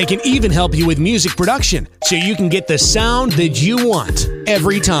design. They can even help you with music production so you can get the sound that you want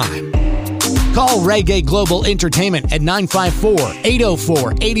every time. Call Reggae Global Entertainment at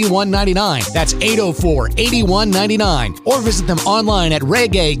 954-804-8199. That's 804-8199. Or visit them online at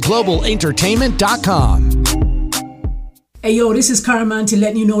reggaeglobalentertainment.com. Hey yo, this is Caramanti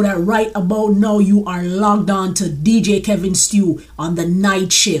letting you know that right about now you are logged on to DJ Kevin Stew on the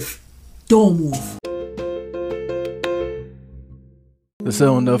night shift. Don't move. The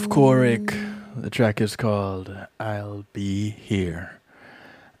sound of Korik. The track is called I'll Be Here.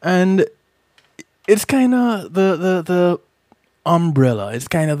 And it's kind of the umbrella. It's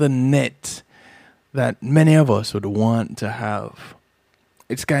kind of the net that many of us would want to have.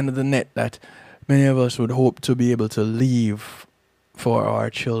 It's kind of the net that many of us would hope to be able to leave for our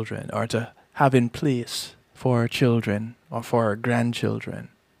children, or to have in place for our children or for our grandchildren.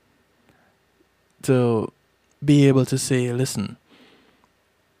 To be able to say, listen,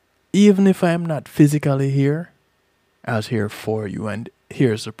 even if I'm not physically here, I was here for you, and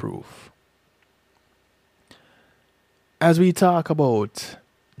here's the proof. As we talk about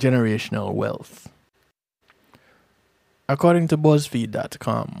generational wealth, according to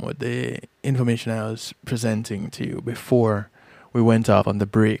BuzzFeed.com, with the information I was presenting to you before we went off on the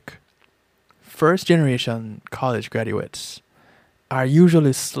break, first-generation college graduates are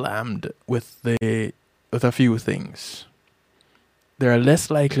usually slammed with a few things. They are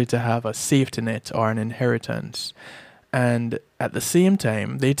less likely to have a safety net or an inheritance, and at the same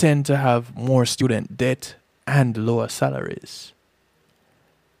time, they tend to have more student debt and lower salaries.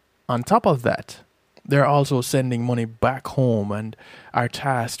 On top of that, they're also sending money back home and are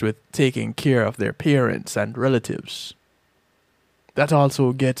tasked with taking care of their parents and relatives. That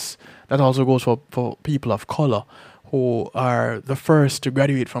also goes for people of color who are the first to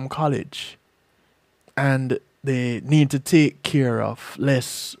graduate from college, and they need to take care of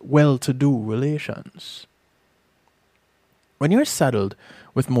less well-to-do relations. When you're saddled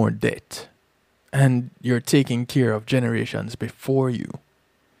with more debt, and you're taking care of generations before you,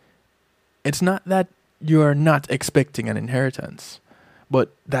 it's not that you're not expecting an inheritance,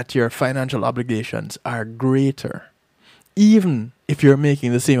 but that your financial obligations are greater, even if you're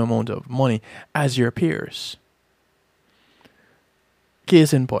making the same amount of money as your peers.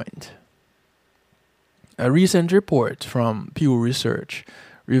 Case in point, a recent report from Pew Research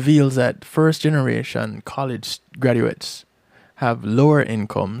reveals that first-generation college graduates have lower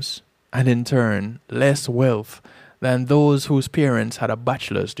incomes and in turn less wealth than those whose parents had a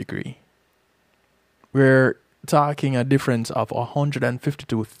bachelor's degree. We're talking a difference of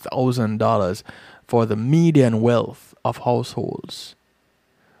 $152,000 for the median wealth of households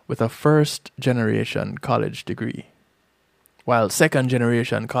with a first-generation college degree, while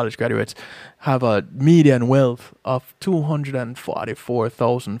second-generation college graduates have a median wealth of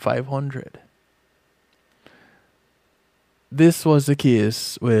 $244,500. This was the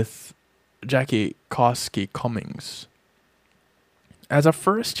case with Jackie Koski Cummings. As a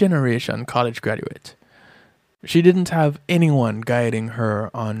first-generation college graduate, she didn't have anyone guiding her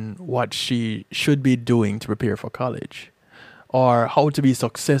on what she should be doing to prepare for college, or how to be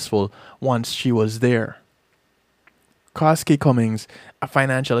successful once she was there. Koski Cummings, a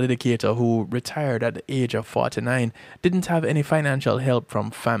financial educator who retired at the age of 49, didn't have any financial help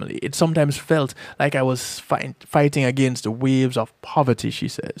from family. It sometimes felt like I was fighting against the waves of poverty, she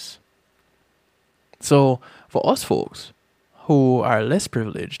says. So, for us folks who are less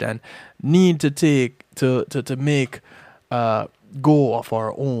privileged and need to make go of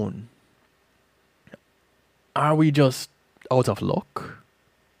our own, are we just out of luck?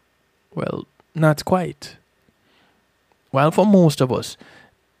 Well, not quite. While for most of us,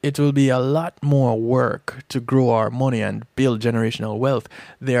 it will be a lot more work to grow our money and build generational wealth,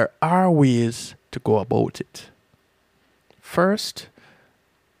 there are ways to go about it. First,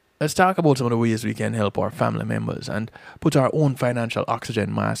 let's talk about some of the ways we can help our family members and put our own financial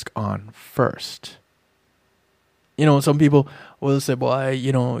oxygen mask on first. You know, some people will say, boy,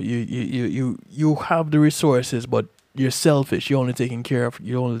 you know, you have the resources, but you're selfish. You're only thinking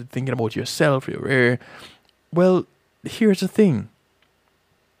about yourself. Well, here's the thing.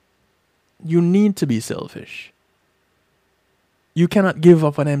 You need to be selfish. You cannot give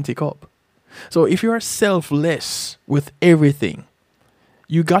up an empty cup. So if you are selfless with everything,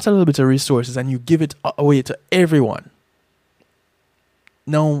 you got a little bit of resources and you give it away to everyone.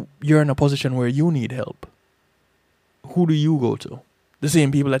 Now you're in a position where you need help. Who do you go to? The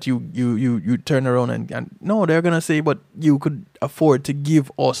same people that you turn around and no, they're gonna say, but you could afford to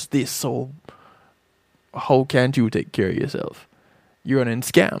give us this, so how can't you take care of yourself? You're running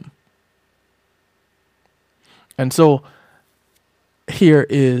scam. And so here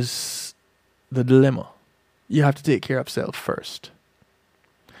is the dilemma. You have to take care of self first.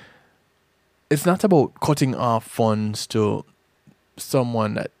 It's not about cutting off funds to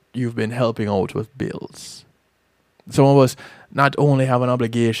someone that you've been helping out with bills. Some of us not only have an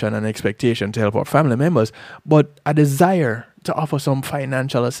obligation and expectation to help our family members, but a desire to offer some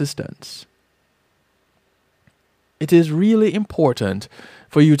financial assistance. It is really important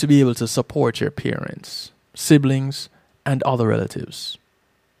for you to be able to support your parents, siblings, and other relatives.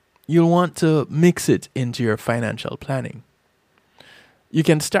 You'll want to mix it into your financial planning. You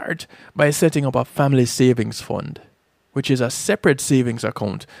can start by setting up a family savings fund, which is a separate savings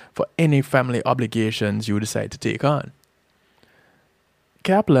account for any family obligations you decide to take on.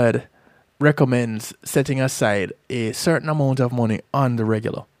 CAPLAD recommends setting aside a certain amount of money on the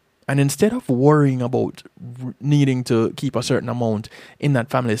regular. And instead of worrying about needing to keep a certain amount in that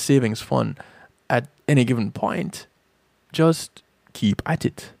family savings fund at any given point, just keep at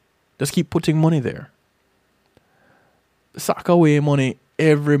it. Just keep putting money there. Sock away money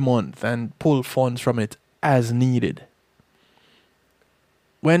every month and pull funds from it as needed.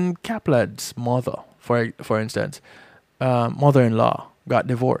 When CAPLAD's mother, for instance, mother-in-law got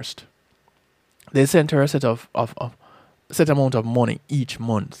divorced, they sent her a set amount of money each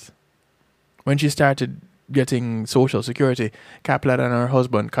month. When she started getting Social Security, CAPLAD and her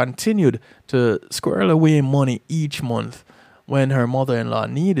husband continued to squirrel away money each month when her mother-in-law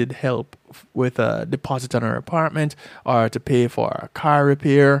needed help with a deposit on her apartment or to pay for a car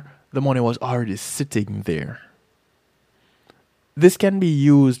repair. The money was already sitting there. This can be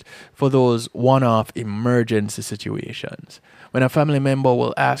used for those one-off emergency situations, when a family member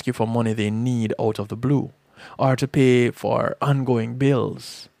will ask you for money they need out of the blue, or to pay for ongoing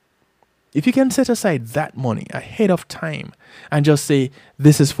bills. If you can set aside that money ahead of time and just say,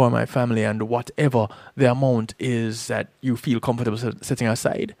 this is for my family, and whatever the amount is that you feel comfortable setting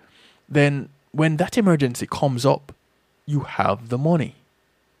aside, then when that emergency comes up, you have the money.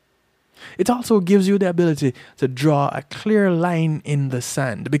 It also gives you the ability to draw a clear line in the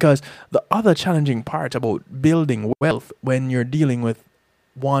sand, because the other challenging part about building wealth when you're dealing with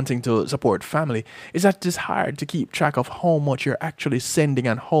wanting to support family is that it's hard to keep track of how much you're actually sending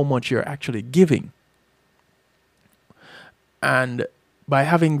and how much you're actually giving. And by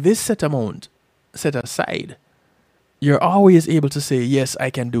having this set amount set aside, you're always able to say, yes, I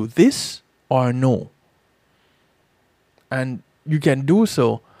can do this, or no. And you can do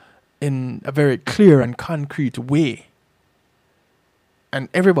so in a very clear and concrete way. And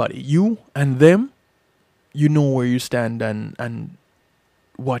everybody, you and them, you know where you stand and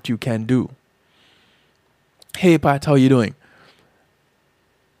what you can do. Hey Pat, how you doing?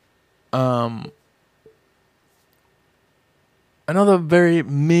 Another very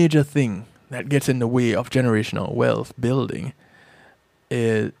major thing that gets in the way of generational wealth building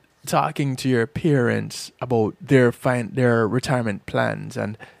is talking to your parents about their retirement plans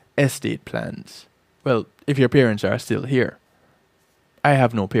and estate plans. Well, if your parents are still here. I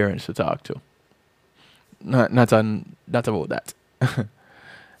have no parents to talk to. Not about that.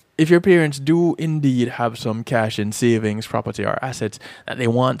 If your parents do indeed have some cash in savings, property, or assets that they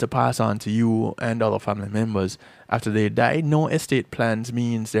want to pass on to you and other family members after they die, no estate plans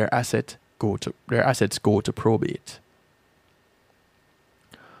means their assets go to probate.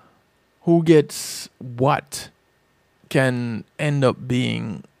 Who gets what can end up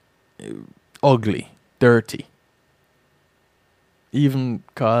being ugly, dirty, even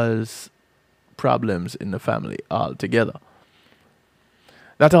cause problems in the family altogether.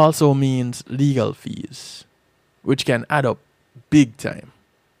 That also means legal fees, which can add up big time.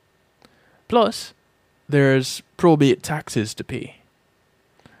 Plus, there's probate taxes to pay.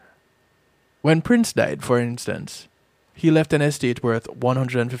 When Prince died, for instance, he left an estate worth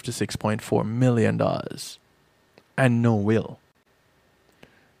 $156.4 million and no will.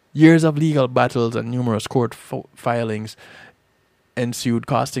 Years of legal battles and numerous court filings ensued,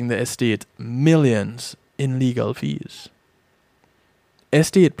 costing the estate millions in legal fees.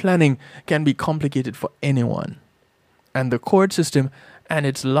 Estate planning can be complicated for anyone, and the court system and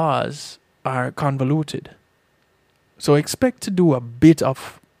its laws are convoluted. So expect to do a bit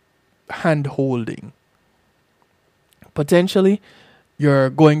of hand-holding. Potentially, you're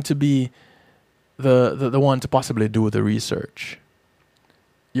going to be the one to possibly do the research.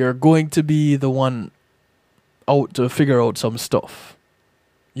 You're going to be the one out to figure out some stuff.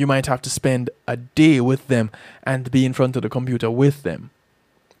 You might have to spend a day with them and be in front of the computer with them.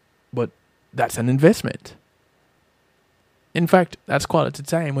 But that's an investment. In fact, that's quality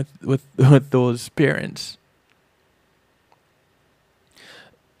time with those parents.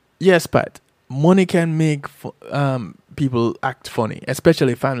 Yes, Pat, money can make people act funny,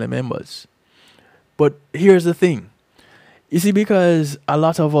 especially family members. But here's the thing. You see, because a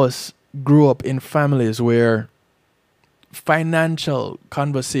lot of us grew up in families where financial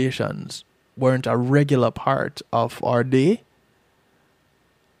conversations weren't a regular part of our day,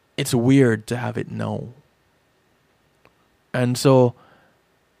 it's weird to have it now. And so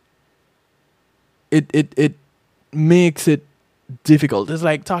it makes it difficult. It's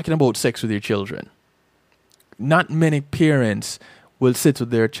like talking about sex with your children. Not many parents will sit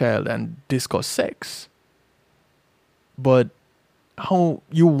with their child and discuss sex. But how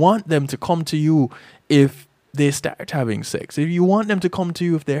you want them to come to you if they start having sex. If you want them to come to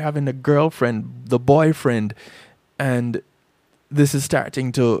you if they're having a girlfriend, the boyfriend, and this is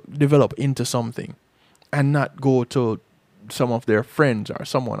starting to develop into something, and not go to some of their friends or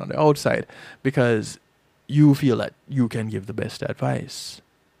someone on the outside because you feel that you can give the best advice.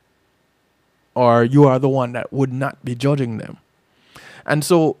 Or you are the one that would not be judging them. And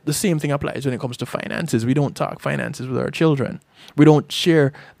so the same thing applies when it comes to finances. We don't talk finances with our children. We don't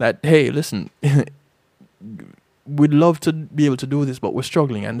share that, hey, listen, we'd love to be able to do this, but we're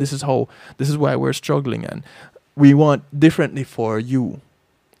struggling. And this is why we're struggling. And we want differently for you.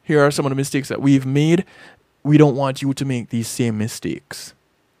 Here are some of the mistakes that we've made. We don't want you to make these same mistakes.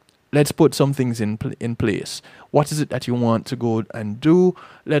 Let's put some things in place. What is it that you want to go and do?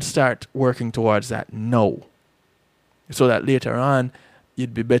 Let's start working towards that now. So that later on,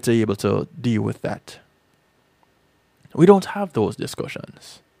 you'd be better able to deal with that. We don't have those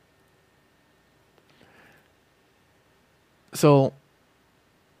discussions. So,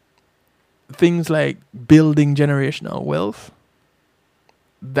 things like building generational wealth,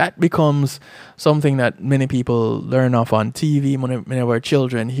 that becomes something that many people learn off on TV. Many of our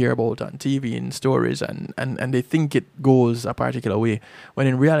children hear about on TV in stories, and they think it goes a particular way, when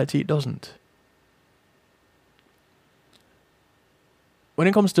in reality it doesn't. When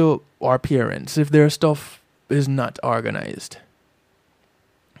it comes to our parents, if their stuff is not organized,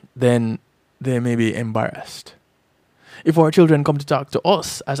 then they may be embarrassed. If our children come to talk to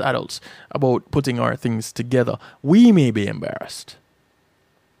us as adults about putting our things together, we may be embarrassed.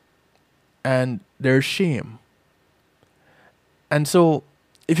 And there's shame. And so,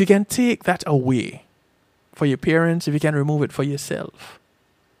 if you can take that away for your parents, if you can remove it for yourself,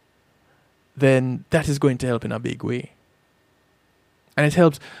 then that is going to help in a big way. And it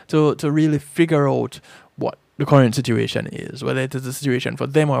helps to really figure out what the current situation is, whether it is the situation for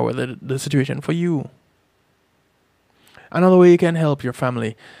them or whether the situation for you. Another way you can help your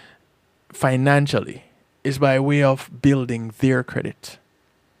family financially is by way of building their credit.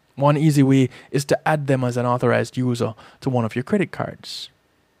 One easy way is to add them as an authorized user to one of your credit cards.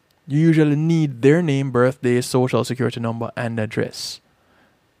 You usually need their name, birthday, social security number, and address.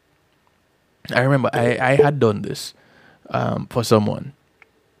 I remember I had done this for someone,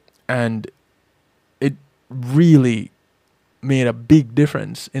 and it really made a big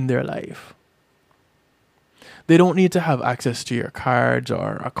difference in their life. They don't need to have access to your cards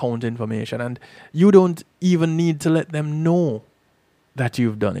or account information, and you don't even need to let them know that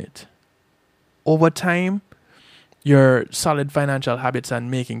you've done it. Over time, your solid financial habits and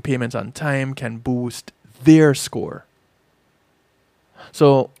making payments on time can boost their score.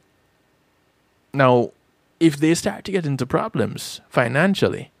 So now, if they start to get into problems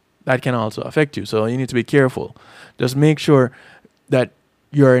financially, that can also affect you. So you need to be careful. Just make sure that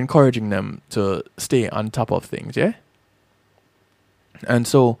you're encouraging them to stay on top of things, yeah? And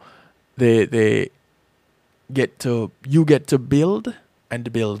so you get to build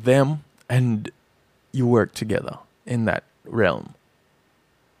and build them, and you work together in that realm.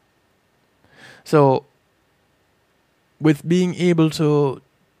 So with being able to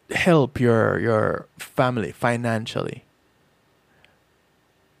help your family financially,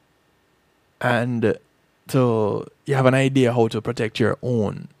 and you have an idea how to protect your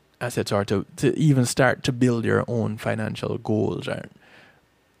own assets, or to even start to build your own financial goals.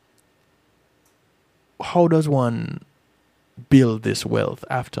 How does one build this wealth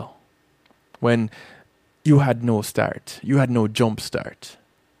after, when you had no start, you had no jump start?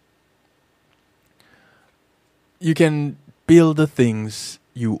 You can build the things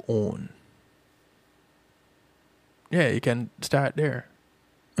you own. Yeah, you can start there.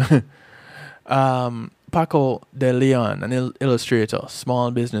 Paco de Leon, an illustrator,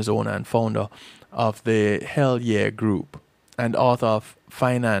 small business owner and founder of the Hell Yeah Group, and author of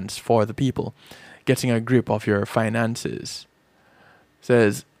Finance for the People, Getting a Grip of Your Finances,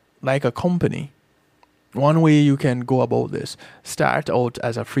 says, like a company, one way you can go about this, start out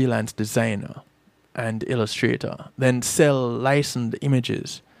as a freelance designer and illustrator, then sell licensed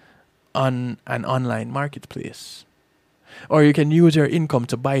images on an online marketplace. Or you can use your income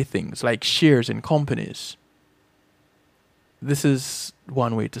to buy things like shares in companies. This is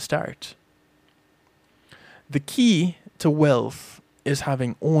one way to start. The key to wealth is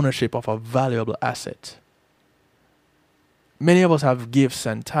having ownership of a valuable asset. Many of us have gifts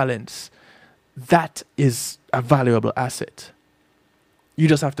and talents. That is a valuable asset. You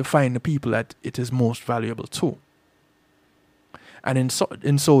just have to find the people that it is most valuable to. And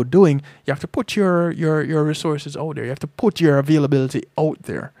in so doing, you have to put your resources out there. You have to put your availability out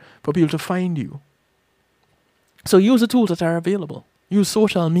there for people to find you. So use the tools that are available. Use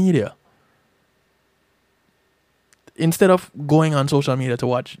social media. Instead of going on social media to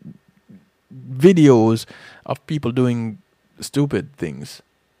watch videos of people doing stupid things,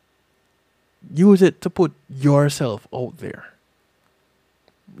 use it to put yourself out there.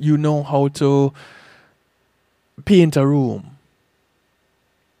 You know how to paint a room.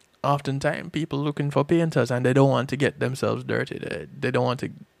 Oftentimes, people looking for painters and they don't want to get themselves dirty. They don't want to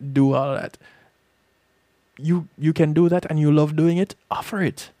do all that. You can do that and you love doing it. Offer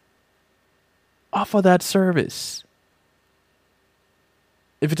it. Offer that service.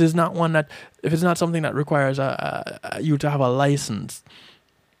 If it's not something that requires you to have a license,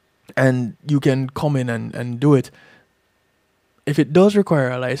 and you can come in and do it. If it does require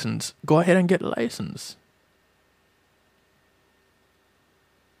a license, go ahead and get a license.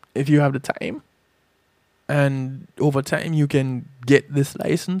 If you have the time, and over time you can get this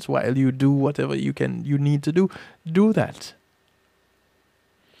license while you do whatever you need to do that.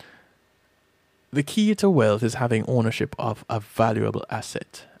 The key to wealth is having ownership of a valuable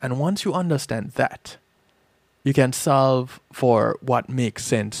asset. And once you understand that, you can solve for what makes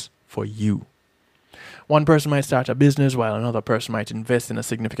sense for you. One person might start a business while another person might invest in a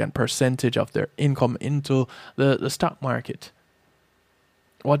significant percentage of their income into the stock market.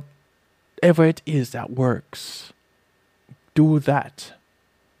 Whatever it is that works, do that.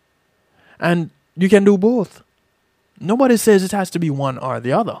 And you can do both. Nobody says it has to be one or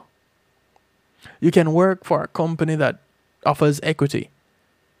the other. You can work for a company that offers equity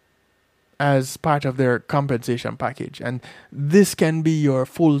as part of their compensation package. And this can be your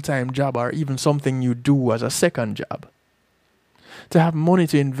full-time job or even something you do as a second job. To have money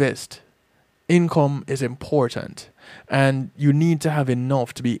to invest, income is important. And you need to have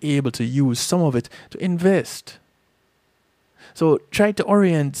enough to be able to use some of it to invest. So try to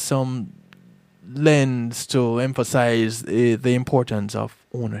orient some lens to emphasize the importance of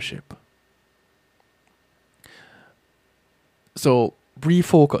ownership. So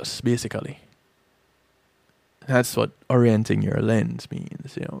refocus, basically. That's what orienting your lens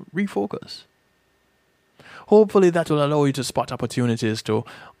means, refocus. Hopefully that will allow you to spot opportunities to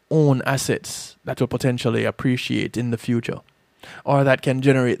own assets that will potentially appreciate in the future, or that can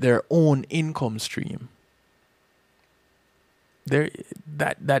generate their own income stream.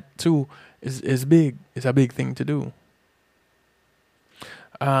 That too is big. It's a big thing to do.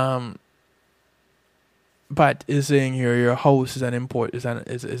 But is saying here your house is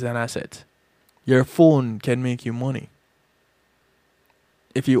an asset. Your phone can make you money.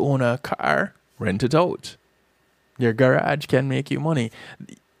 If you own a car, rent it out. Your garage can make you money.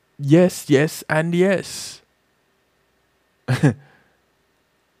 Yes, and yes.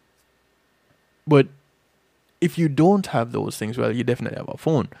 But if you don't have those things, well, you definitely have a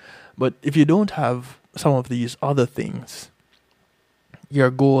phone. But if you don't have some of these other things,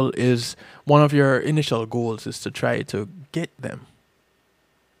 one of your initial goals is to try to get them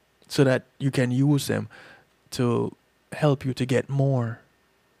so that you can use them to help you to get more.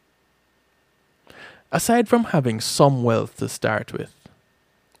 Aside from having some wealth to start with,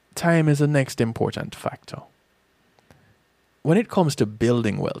 time is the next important factor. When it comes to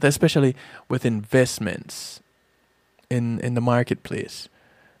building wealth, especially with investments in the marketplace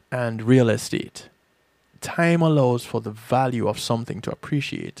and real estate, time allows for the value of something to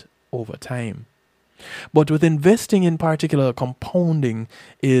appreciate over time. But with investing in particular, compounding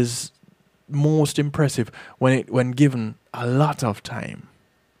is most impressive when given a lot of time.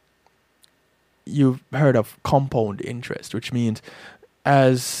 You've heard of compound interest, which means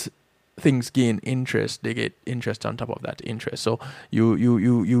as things gain interest, they get interest on top of that interest. So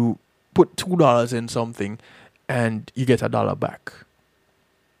you put $2 in something and you get $1 back.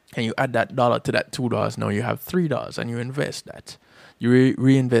 And you add that dollar to that $2, now you have $3, and you invest that. You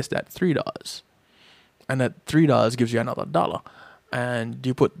reinvest that $3. And that $3 gives you another $1. And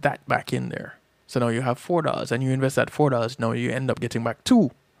you put that back in there. So now you have $4 and you invest that $4. Now you end up getting back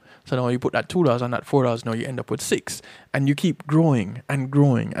 $2. So now you put that $2 on that $4. Now you end up with $6. And you keep growing and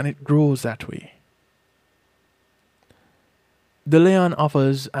growing, and it grows that way. De Leon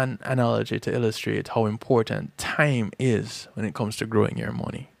offers an analogy to illustrate how important time is when it comes to growing your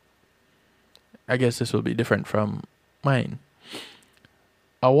money. I guess this will be different from mine.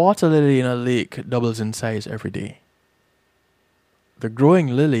 A water lily in a lake doubles in size every day. The growing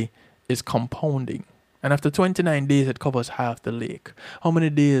lily is compounding, and after 29 days it covers half the lake. How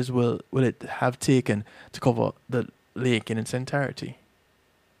many days will it have taken to cover the lake in its entirety?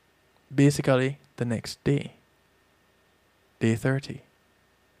 Basically, the next day. Day 30.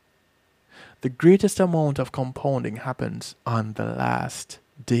 The greatest amount of compounding happens on the last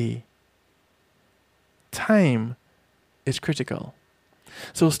day. Time is critical.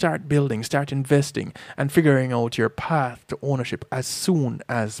 So start building, start investing, and figuring out your path to ownership as soon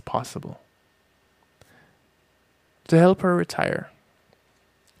as possible. To help her retire,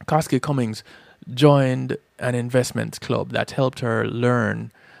 Koski Cummings joined an investment club that helped her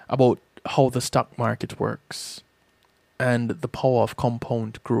learn about how the stock market works and the power of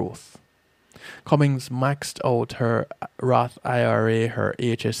compound growth. Cummings maxed out her Roth IRA, her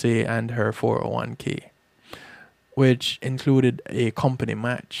HSA, and her 401k, which included a company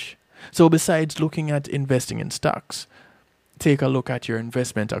match. So besides looking at investing in stocks, take a look at your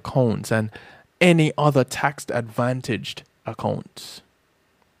investment accounts and any other tax-advantaged accounts.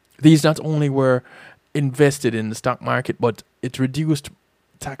 These not only were invested in the stock market, but it reduced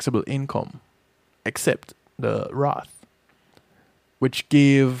taxable income, except the Roth, which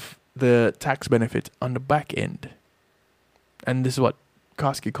gave the tax benefit on the back end. And this is what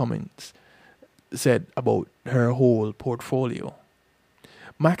Koski Cummings said about her whole portfolio.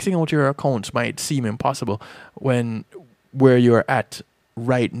 Maxing out your accounts might seem impossible where you're at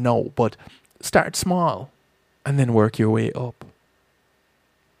right now, but start small and then work your way up.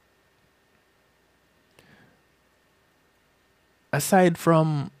 Aside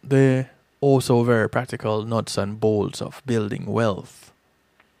from the also very practical nuts and bolts of building wealth,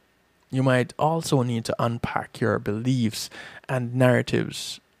 you might also need to unpack your beliefs and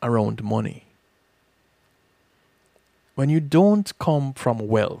narratives around money. When you don't come from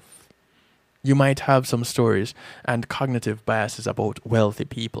wealth, you might have some stories and cognitive biases about wealthy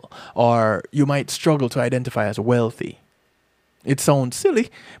people, or you might struggle to identify as wealthy. It sounds silly,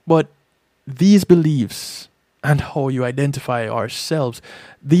 but these beliefs and how you identify ourselves,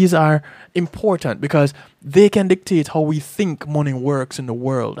 these are important because they can dictate how we think money works in the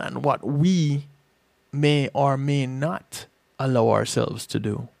world and what we may or may not allow ourselves to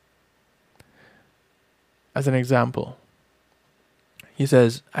do. As an example, he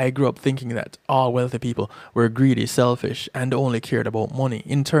says, I grew up thinking that all wealthy people were greedy, selfish, and only cared about money.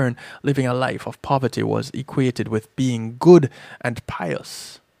 In turn, living a life of poverty was equated with being good and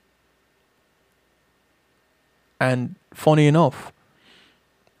pious. And funny enough,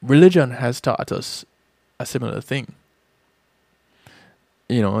 religion has taught us a similar thing.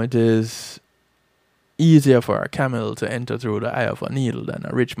 You know, it is easier for a camel to enter through the eye of a needle than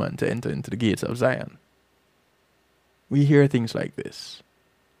a rich man to enter into the gates of Zion. We hear things like this.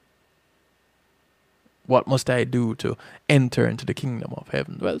 What must I do to enter into the kingdom of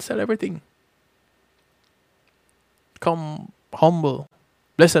heaven? Well, sell everything. Come humble.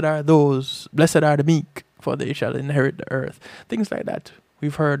 Blessed are the meek, for they shall inherit the earth. Things like that.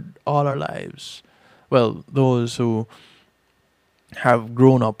 We've heard all our lives. Well, those who have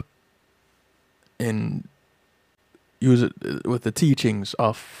grown up in use it with the teachings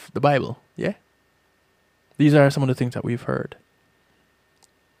of the Bible. Yeah? These are some of the things that we've heard.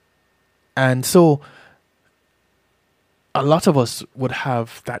 And so a lot of us would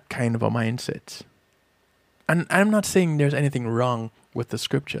have that kind of a mindset. And I'm not saying there's anything wrong with the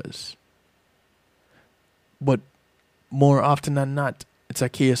scriptures. But more often than not, it's a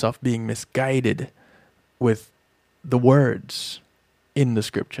case of being misguided with the words in the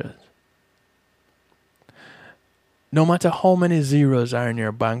scriptures. No matter how many zeros are in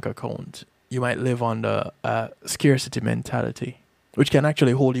your bank account, you might live under a scarcity mentality, which can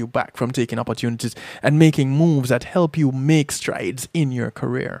actually hold you back from taking opportunities and making moves that help you make strides in your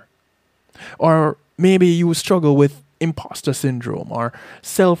career. Or maybe you struggle with imposter syndrome or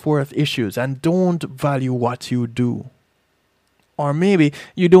self-worth issues and don't value what you do. Or maybe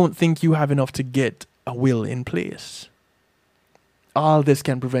you don't think you have enough to get a will in place. All this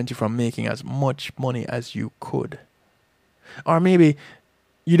can prevent you from making as much money as you could. Or maybe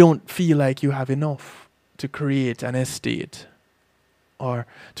you don't feel like you have enough to create an estate or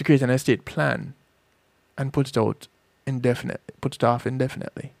to create an estate plan and put it off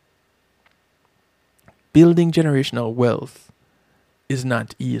indefinitely. Building generational wealth is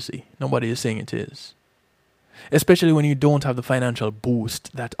not easy. Nobody is saying it is. Especially when you don't have the financial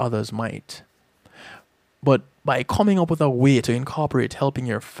boost that others might. But by coming up with a way to incorporate helping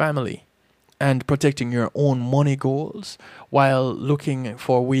your family and protecting your own money goals while looking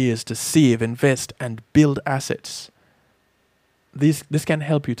for ways to save, invest, and build assets, this can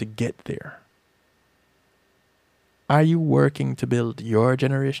help you to get there. Are you working to build your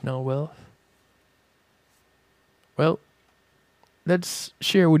generational wealth? Well, let's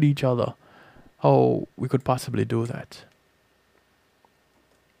share with each other how we could possibly do that.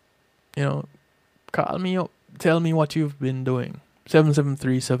 You know, call me up. Tell me what you've been doing.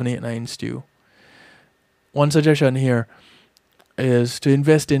 773-789-STEW. One suggestion here is to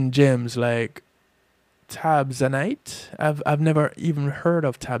invest in gems like Tabzanite. I've never even heard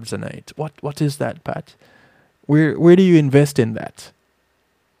of Tabzanite. What is that, Pat? Where do you invest in that?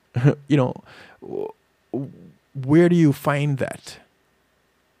 You know, where do you find that?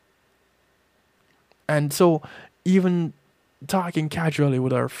 And so, even talking casually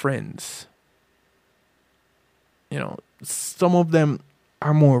with our friends, you know, some of them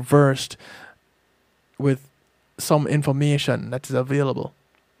are more versed with some information that is available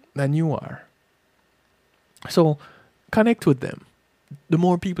than you are. So, connect with them. The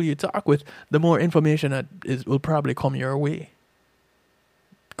more people you talk with, the more information that will probably come your way.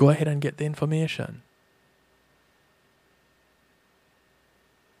 Go ahead and get the information.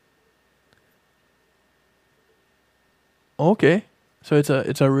 Okay, so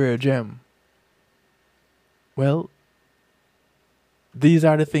it's a rare gem. Well, these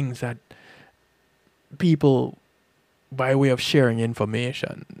are the things that people, by way of sharing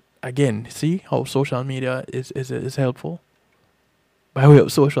information, again, see how social media is helpful? By way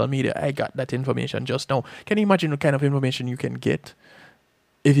of social media, I got that information just now. Can you imagine the kind of information you can get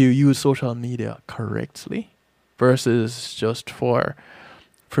if you use social media correctly versus just for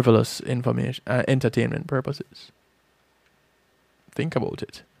frivolous information, entertainment purposes? Think about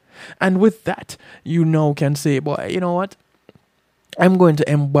it. And with that, you now can say, boy, you know what? I'm going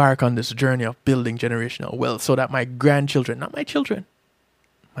to embark on this journey of building generational wealth so that my grandchildren, not my children,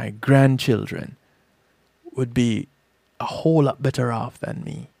 my grandchildren would be a whole lot better off than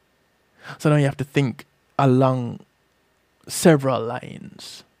me. So now you have to think along several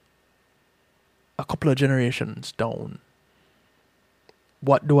lines, a couple of generations down.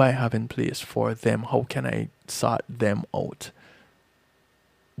 What do I have in place for them? How can I sort them out?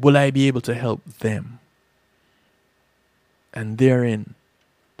 Will I be able to help them? And therein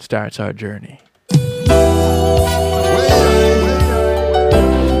starts our journey.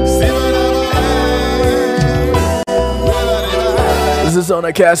 This is on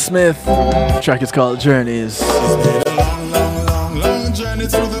Cass Smith. The track is called Journeys. Long journey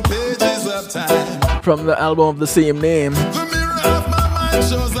through the pages of time. From the album of the same name. The mirror of my mind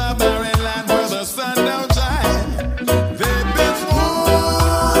shows a barren land where the sun don't shine. They've been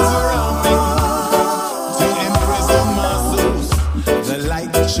walls around me to imprison my souls. The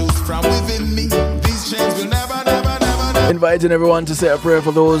light that shoots from within me. These chains will never. Inviting everyone to say a prayer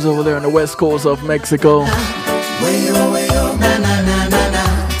for those over there on the west coast of Mexico.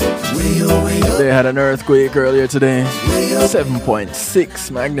 They had an earthquake earlier today,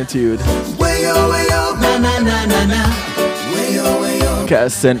 7.6 magnitude.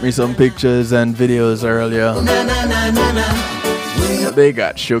 Cass sent me some pictures and videos earlier. They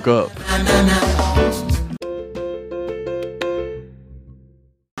got shook up.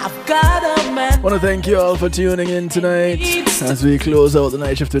 I want to thank you all for tuning in tonight as we close out the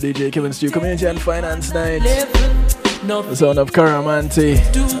night shift with DJ Kevin Stew Community and Finance Night. The sound of Caramanti,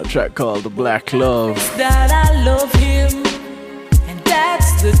 a track called The Black Love. That I love him, and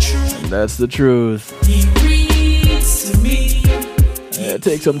that's the truth. And that's the truth. He reads to me. Yeah,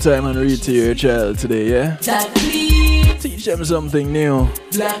 take some time and read to your child today, yeah? Teach them something new.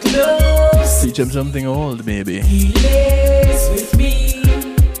 Black love. Teach them something old, maybe. He lays with me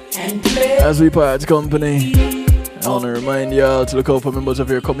and plays. As we part company, I want to remind y'all to look out for members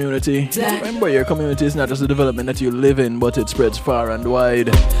of your community. Remember, your community is not just a development that you live in, but it spreads far and wide.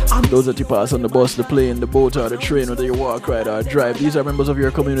 Those that you pass on the bus, the plane, the boat, or the train, whether you walk, ride, or drive, these are members of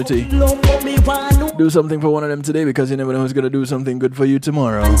your community. Do something for one of them today, because you never know who's going to do something good for you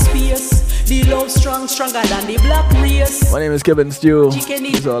tomorrow. The love strong, stronger than the black race. My name is Kevin Stew.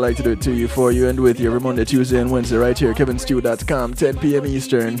 So I like to do it to you, for you, and with you every Monday, Tuesday, and Wednesday right here, kevinstew.com, 10 p.m.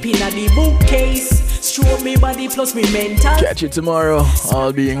 Eastern. Catch you tomorrow,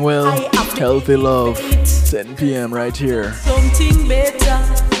 all being well, healthy love, 10 p.m. right here. Something better,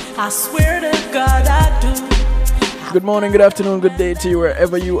 I swear to God I do. Good morning, good afternoon, good day to you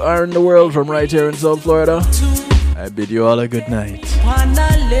wherever you are in the world from right here in South Florida. I bid you all a good night.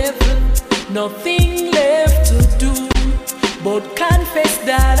 Nothing left to do but confess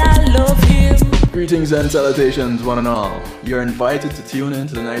that I love him. Greetings and salutations, one and all. You're invited to tune in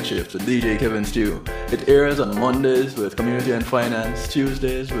to the Night Shift with DJ Kevin Stew. It airs on Mondays with Community and Finance,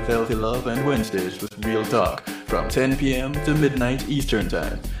 Tuesdays with Healthy Love, and Wednesdays with Real Talk from 10 p.m. to midnight Eastern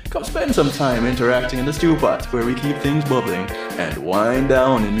Time. Come spend some time interacting in the stew pot where we keep things bubbling and wind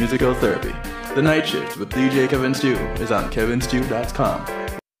down in musical therapy. The Night Shift with DJ Kevin Stew is on kevinstew.com,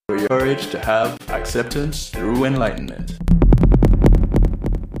 where you're encouraged to have acceptance through enlightenment.